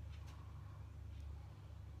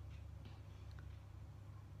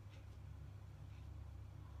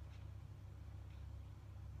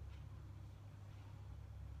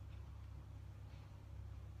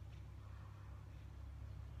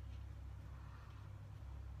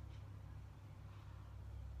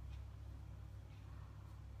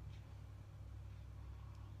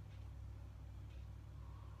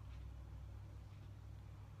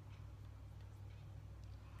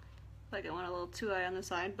 Like I went a little too high on the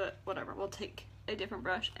side, but whatever. We'll take a different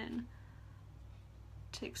brush and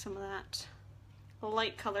take some of that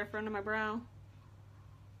light color for under my brow.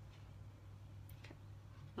 Okay.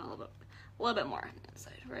 A little bit more on that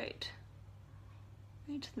side, right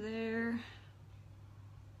there.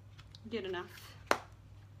 Good enough.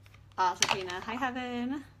 Sakina, hi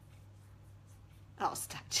Heaven. Oh,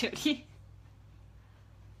 stop, Judy.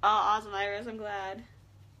 Oh, awesome, Iris. I'm glad.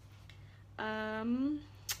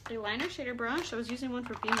 A liner shader brush. I was using one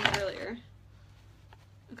for beaming earlier.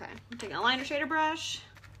 Okay, I'm taking a liner shader brush.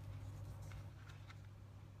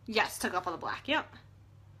 Yes, took off all the black. Yep.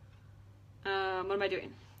 What am I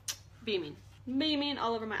doing? Beaming. Beaming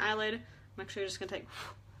all over my eyelid. I'm actually just gonna take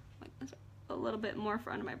a little bit more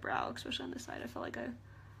for under my brow, especially on this side. I felt like I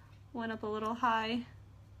went up a little high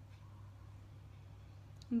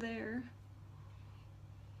there.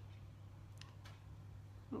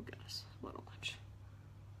 Oh goodness, a little much.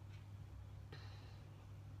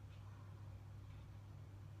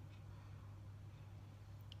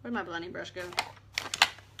 Where'd my blending brush go?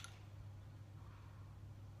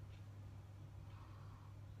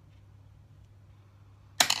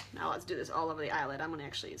 Now let's do this all over the eyelid. I'm gonna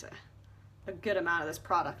actually use a good amount of this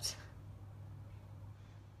product.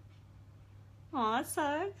 Oh, that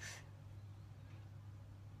sucks.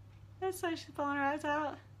 That sucks, she's pulling her eyes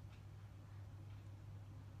out.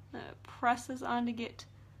 Press this on to get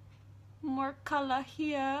more color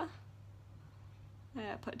here.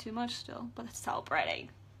 Yeah, I put too much still, but it's so pretty.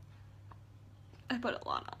 I put a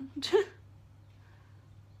lot on. The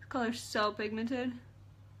color's so pigmented.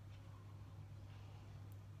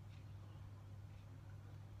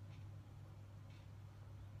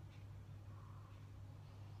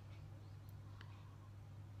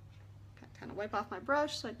 Kind of wipe off my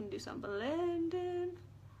brush so I can do some blending.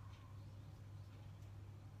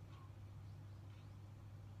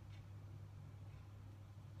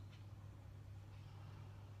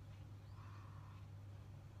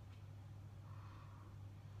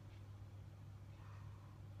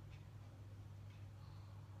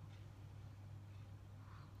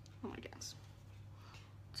 Oh my gosh.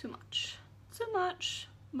 Too much. Too much.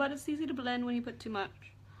 But it's easy to blend when you put too much.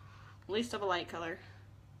 At least of a light color.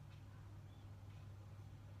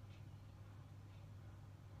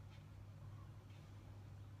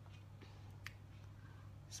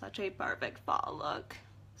 Such a perfect fall look.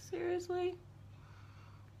 Seriously.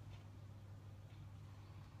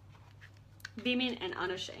 Beaming and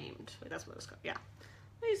unashamed. Wait, that's what it's called. Yeah.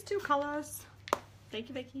 These two colors. Thank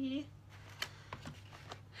you, Vicky.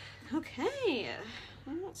 Okay.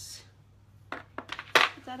 Let's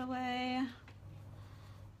put that away.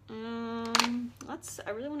 I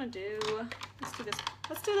really want to do, let's do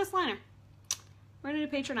this liner. We're going to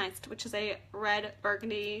do Patronized, which is a red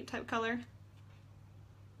burgundy type color.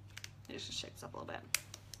 It just shakes up a little bit.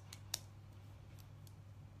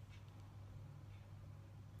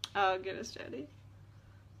 Oh, goodness, Jody.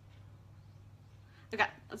 Okay,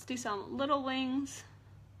 let's do some little wings.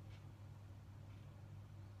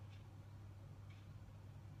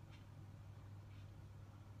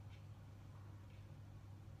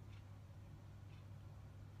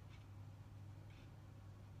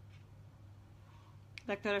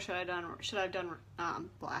 That good, or should I have done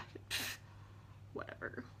black?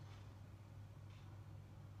 Whatever.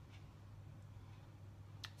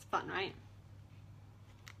 It's fun, right?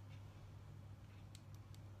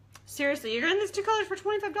 Seriously, you're getting these two colors for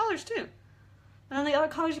 $25 too. And then the other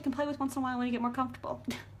colors you can play with once in a while when you get more comfortable.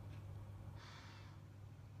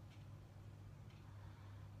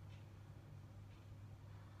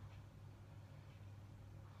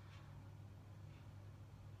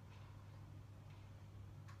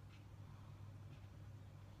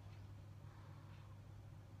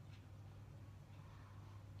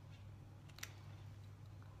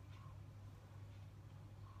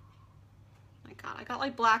 God, I got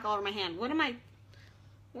like black all over my hand.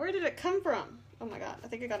 Where did it come from? Oh my God, I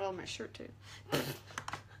think I got it on my shirt too.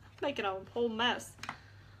 Making a whole mess.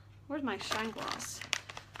 Where's my shine gloss?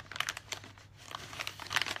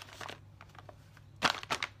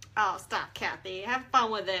 Oh, stop, Kathy. Have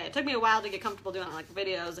fun with it. It took me a while to get comfortable doing like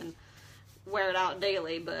videos and wear it out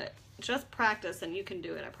daily, but just practice and you can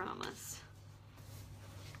do it, I promise.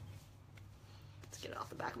 Let's get it off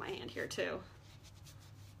the back of my hand here too.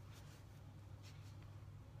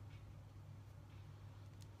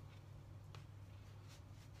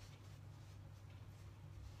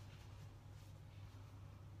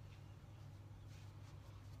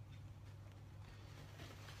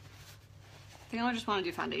 I think I just want to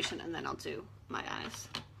do foundation and then I'll do my eyes.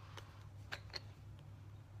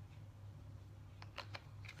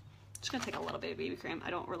 Just gonna take a little bit of BB cream.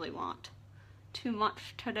 I don't really want too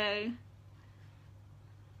much today.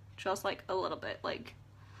 Just like a little bit. Like,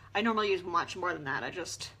 I normally use much more than that. I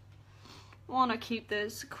just want to keep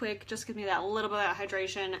this quick. Just give me that little bit of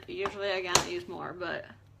hydration. Usually, again, I use more, but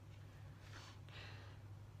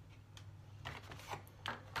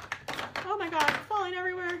oh my God, it's falling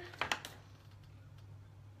everywhere.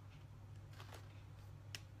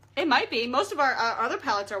 It might be. Most of our other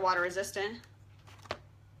palettes are water resistant.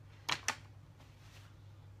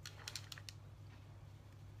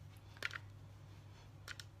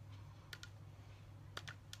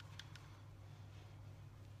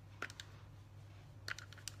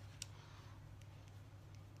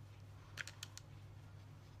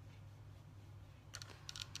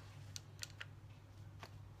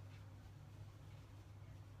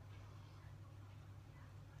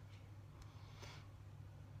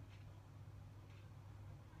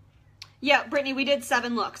 Yeah, Brittany, we did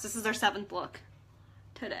 7 looks. This is our 7th look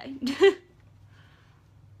today.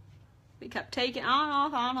 We kept taking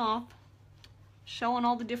on, off, showing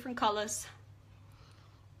all the different colors.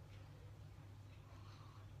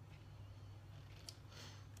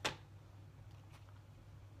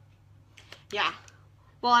 Yeah.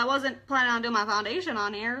 Well, I wasn't planning on doing my foundation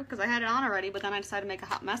on here because I had it on already, but then I decided to make a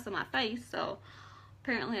hot mess of my face, so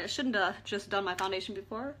apparently I shouldn't have just done my foundation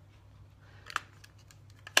before.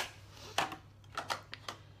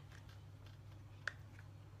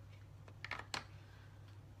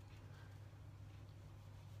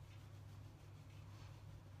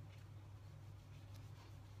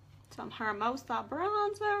 some Hermosa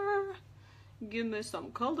bronzer. Give me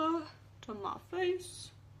some color to my face.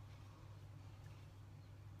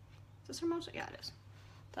 Is this Hermosa? Yeah, it is.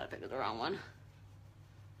 Thought I picked the wrong one.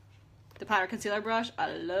 The powder concealer brush,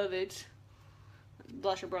 I love it.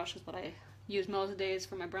 Blusher brush is what I use most days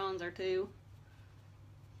for my bronzer too.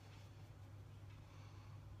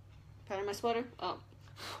 Powder my sweater? Oh,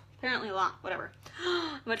 apparently a lot. Whatever.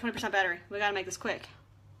 I'm at 20% battery. We gotta make this quick.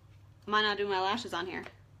 I might not do my lashes on here.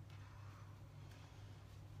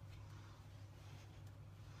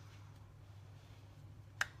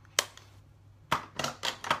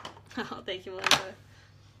 Oh, thank you, Melinda.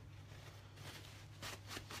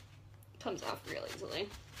 Comes off real easily.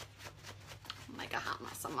 Make a hot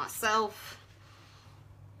mess of myself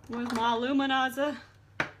with my luminizer.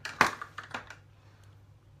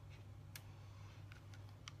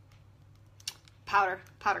 Powder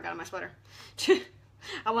got on my sweater.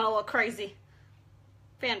 I went a little crazy.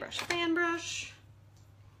 Fan brush.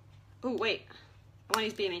 Oh wait, I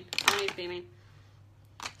want to use beaming.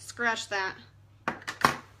 Scratch that.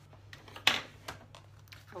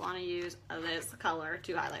 I want to use this color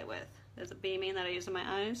to highlight with. There's a beaming that I use in my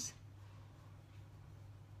eyes.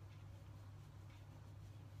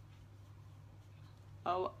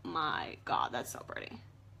 Oh my god, that's so pretty.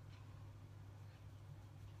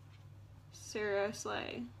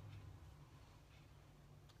 Seriously.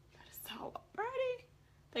 That is so pretty.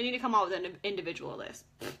 They need to come out with an individual list.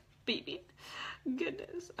 BB.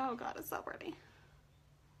 Goodness. Oh god, it's so pretty.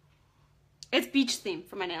 It's beach theme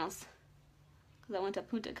for my nails. Because I went to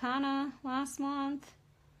Punta Cana last month.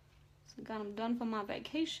 So I got them done for my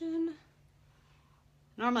vacation.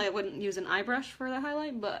 Normally I wouldn't use an eye brush for the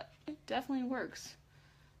highlight, but it definitely works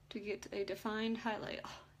to get a defined highlight.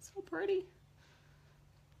 Oh, it's so pretty.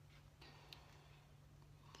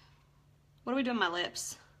 What do we do on my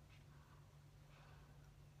lips?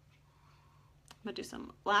 I'm gonna do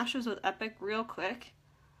some lashes with Epic real quick.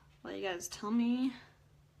 While you guys tell me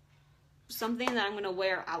something that I'm gonna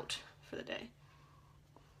wear out for the day.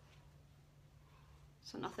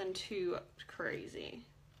 So nothing too crazy.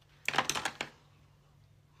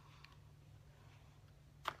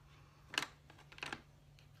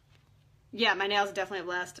 Yeah, my nails definitely have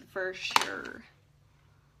lasted for sure.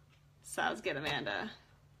 Sounds good, Amanda.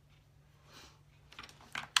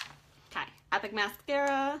 Okay, Epic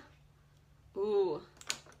mascara. Ooh,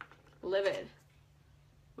 Livid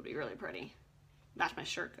would be really pretty. Match my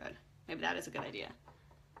shirt good. Maybe that is a good idea.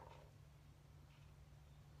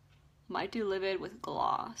 Might do Livid with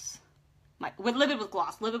gloss. Livid with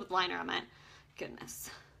gloss. Livid with liner, I meant. Goodness.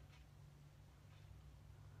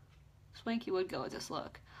 Swanky would go with this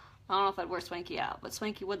look. I don't know if I'd wear Swanky out, but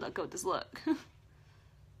Swanky would look good with this look.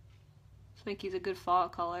 Swanky's a good fall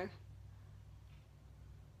color.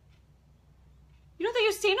 You don't think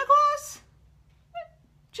you've seen a gloss? I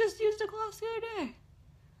just used a gloss the other day.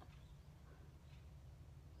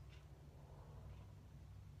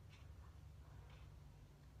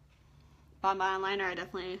 Bonbon liner, I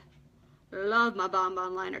definitely love my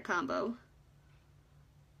bonbon liner combo.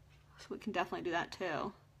 So we can definitely do that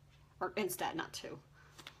too. Or instead, not two.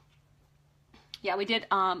 Yeah, we did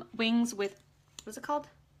wings with, what's it called?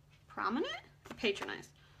 Prominent? Patronize.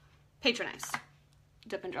 Patronize.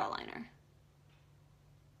 Dip and draw liner.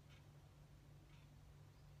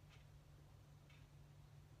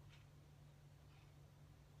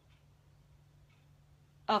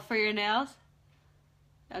 Oh, for your nails?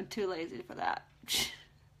 I'm too lazy for that.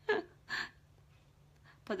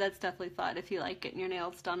 But that's definitely fun if you like getting your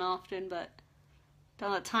nails done often, but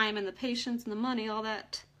all the time and the patience and the money, all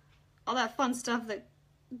that fun stuff that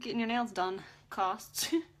getting your nails done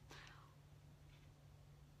costs.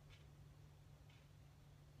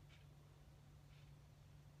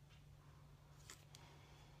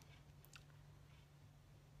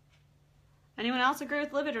 Anyone else agree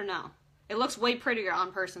with Livid or no? It looks way prettier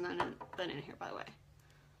on person than in here, by the way.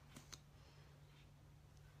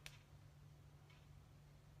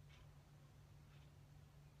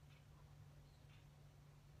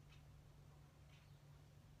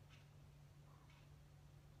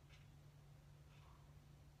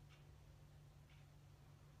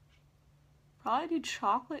 Probably do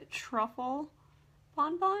chocolate truffle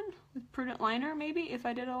bonbon with Prudent liner, maybe, if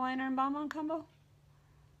I did a liner and bonbon combo.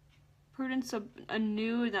 Prudent's a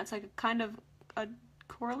nude that's like a kind of a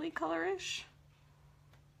corally color-ish.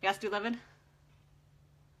 Yes, do Livid?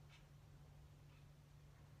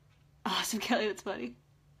 Awesome, Kelly, that's funny.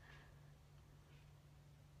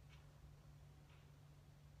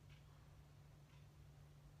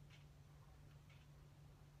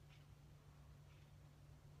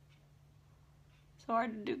 So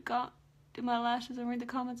hard to do do my lashes and read the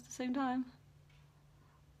comments at the same time.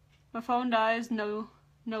 My phone dies, no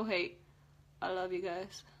hate. I love you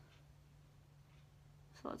guys.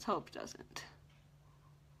 So let's hope it doesn't.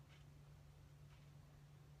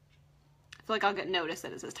 I feel like I'll get noticed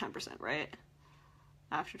that it says 10%, right?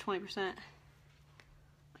 After 20%. My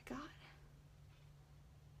God.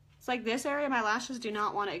 It's like this area, my lashes do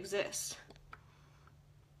not want to exist.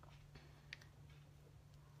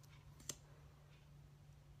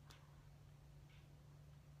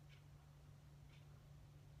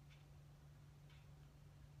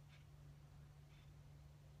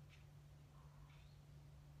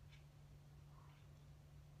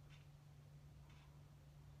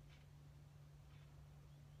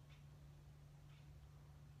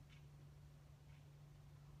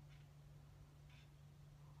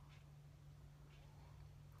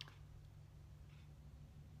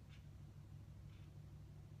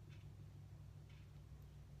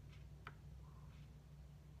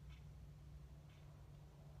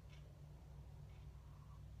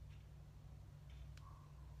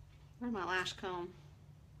 Where's my lash comb?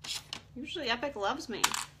 Usually Epic loves me.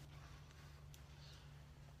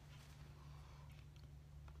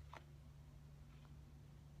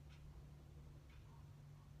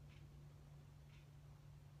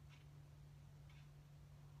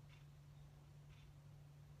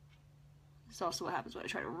 This is also what happens when I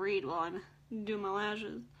try to read while I'm doing my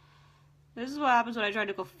lashes. This is what happens when I try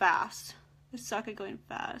to go fast. I suck at going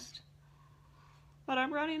fast. But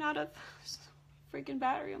I'm running out of freaking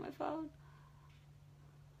battery on my phone.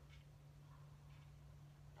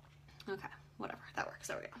 Okay, whatever. That works.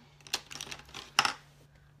 There we go.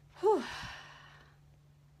 Whew.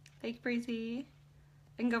 Fake breezy.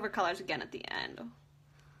 I can go over colors again at the end.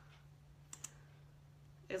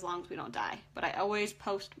 As long as we don't die. But I always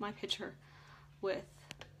post my picture with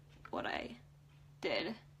what I did.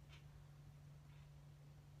 I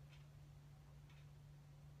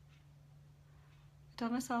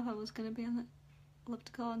told myself I was going to be on the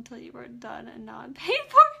elliptical until you were done, and now I'm paying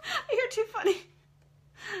for it. You're too funny.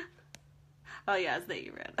 Oh yeah, it's that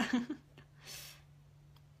you read.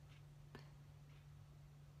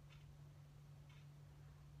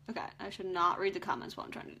 Okay, I should not read the comments while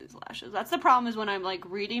I'm trying to do these lashes. That's the problem, is when I'm like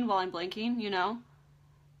reading while I'm blinking, you know?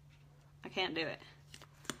 I can't do it.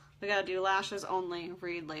 We gotta do lashes only,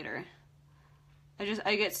 read later.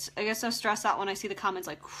 I get so stressed out when I see the comments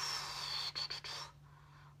like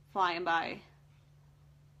flying by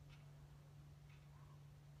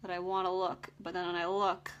that I want to look, but then when I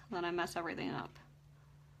look, then I mess everything up.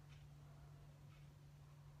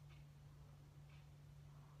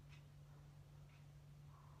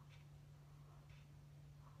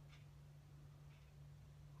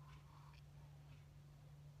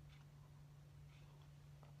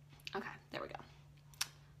 Okay, there we go.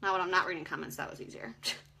 Now when I'm not reading comments, that was easier.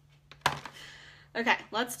 Okay,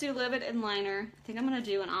 let's do livid and liner. I think I'm gonna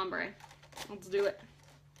do an ombre. Let's do it.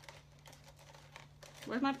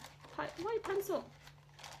 Where's my white pencil?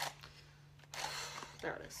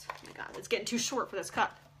 There it is. Oh my God, it's getting too short for this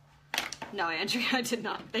cup. No, Andrea, I did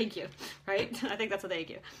not. Thank you. Right? I think that's a thank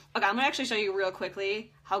you. Okay, I'm gonna actually show you real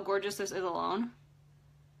quickly how gorgeous this is alone.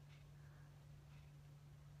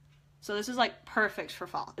 So this is like perfect for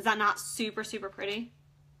fall. Is that not super, super pretty?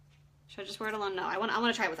 Should I just wear it alone? No, I want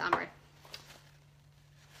to try it with ombre.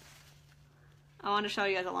 I want to show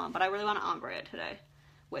you guys alone, but I really want to ombre it today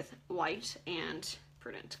with white and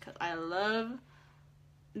Prudent, because I love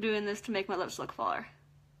doing this to make my lips look fuller.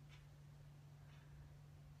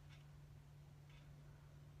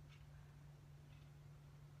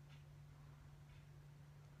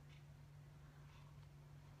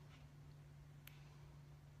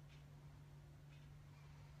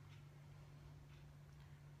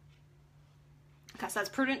 Okay, so that's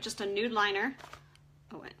Prudent, just a nude liner.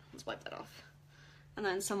 Oh wait, let's wipe that off. And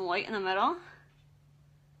then some white in the middle.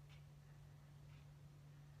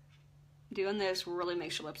 Doing this really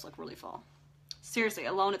makes your lips look really full. Seriously,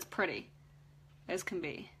 alone it's pretty as can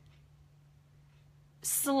be.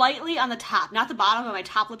 Slightly on the top, not the bottom, but my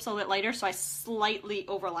top lip's a little bit lighter, so I slightly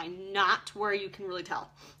overline, not where you can really tell,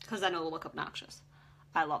 because then it'll look obnoxious.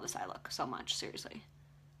 I love this eye look so much, seriously.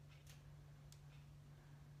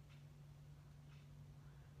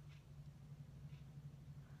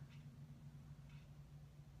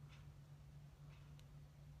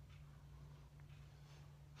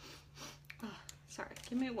 Sorry,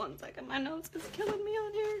 give me 1 second. My nose is killing me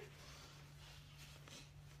on here.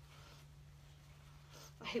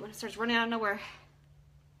 I hate when it starts running out of nowhere.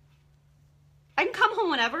 I can come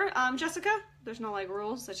home whenever, Jessica. There's no like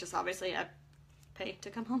rules. It's just obviously pay to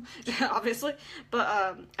come home, obviously.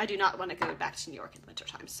 But I do not want to go back to New York in the winter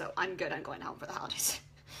time, so I'm good on going home for the holidays.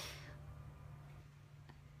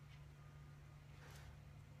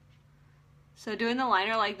 So doing the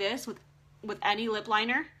liner like this with any lip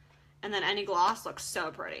liner and then any gloss looks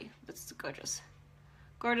so pretty. It's gorgeous.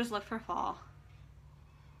 Gorgeous look for fall.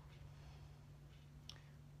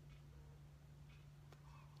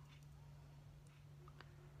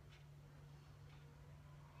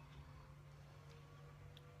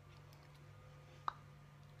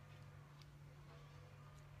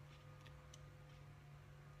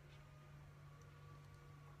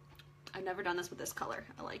 I've never done this with this color.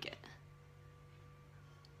 I like it.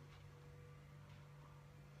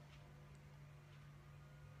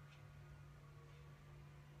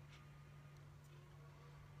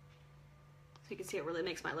 So you can see it really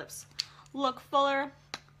makes my lips look fuller.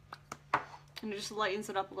 And it just lightens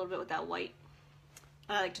it up a little bit with that white.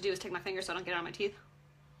 What I like to do is take my finger so I don't get it on my teeth.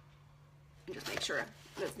 And just make sure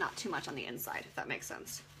that it's not too much on the inside, if that makes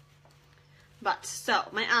sense. But, so,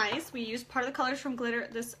 my eyes, we used part of the colors from Glitter,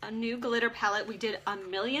 this new glitter palette. We did a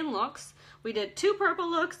million looks. We did 2 purple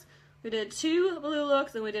looks, we did 2 blue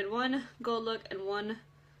looks, and we did 1 gold look and 1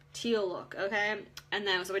 teal look, okay? And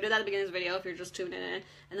then, so we did that at the beginning of the video if you're just tuning in.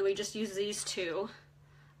 And then we just used these 2,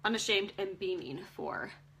 Unashamed and Beaming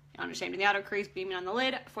for Unashamed in the outer crease, Beaming on the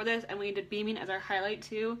lid for this. And we did Beaming as our highlight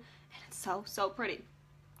too. And it's so, so pretty.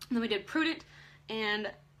 And then we did Prudent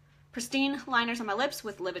and Pristine liners on my lips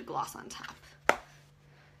with Livid gloss on top.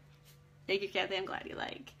 Thank you, Kathy. I'm glad you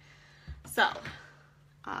like. So,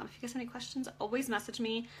 if you guys have any questions, always message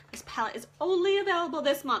me. This palette is only available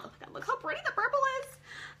this month. Oh my god, look how pretty the purple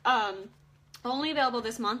is. Only available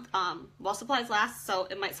this month while supplies last, so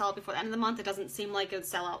it might sell out before the end of the month. It doesn't seem like it would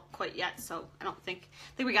sell out quite yet, so I think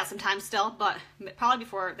we got some time still, but probably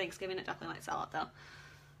before Thanksgiving it definitely might sell out though.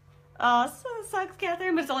 So it sucks,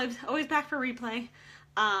 Catherine, but it's always back for replay.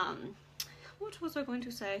 What was I going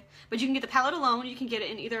to say? But you can get the palette alone. You can get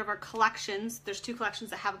it in either of our collections. There's 2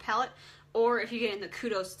 collections that have a palette. Or if you get it in the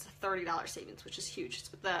Kudos, it's a $30 savings, which is huge.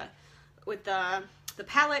 It's with the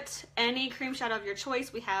palette, any cream shadow of your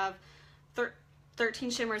choice. We have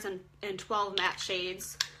 13 shimmers and 12 matte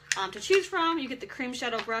shades to choose from. You get the cream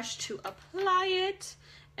shadow brush to apply it.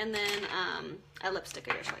 And then a lipstick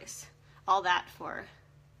of your choice. All that for...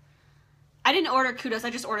 I didn't order Kudos, I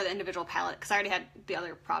just ordered the individual palette because I already had the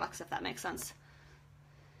other products, if that makes sense.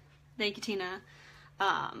 Thank you, Tina.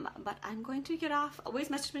 But I'm going to get off. Always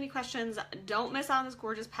message me any questions. Don't miss out on this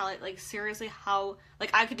gorgeous palette. Like, seriously, how... Like,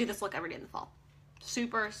 I could do this look every day in the fall.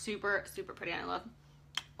 Super, super, super pretty. I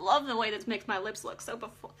love the way this makes my lips look so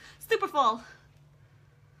super full.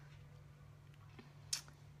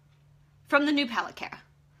 From the new palette, Kara,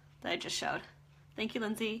 that I just showed. Thank you,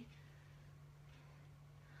 Lindsay.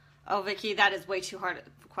 Oh, Vicky, that is way too hard of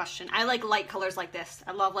a question. I like light colors like this.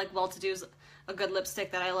 I love like Well-To-Do's a good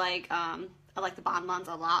lipstick that I like. I like the Bonbons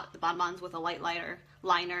a lot. The Bonbons with a light liner.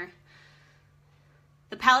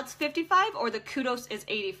 The palette's $55 or the Kudos is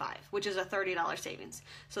 $85, which is a $30 savings.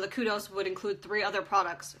 So the Kudos would include 3 other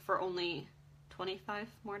products for only $25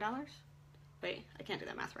 more. Wait, I can't do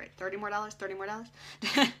that math right. $30 more? $30 more?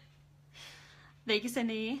 Thank you,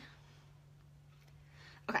 Cindy.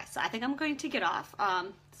 Okay, so I think I'm going to get off.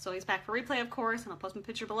 So he's back for replay, of course, and I'll post my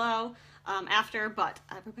picture below after. But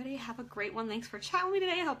everybody have a great one. Thanks for chatting with me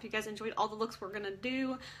today. I hope you guys enjoyed all the looks we're going to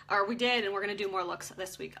do, or we did, and we're going to do more looks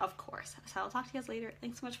this week, of course. So I'll talk to you guys later.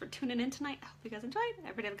 Thanks so much for tuning in tonight. I hope you guys enjoyed.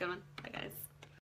 Everybody have a good one. Bye, guys.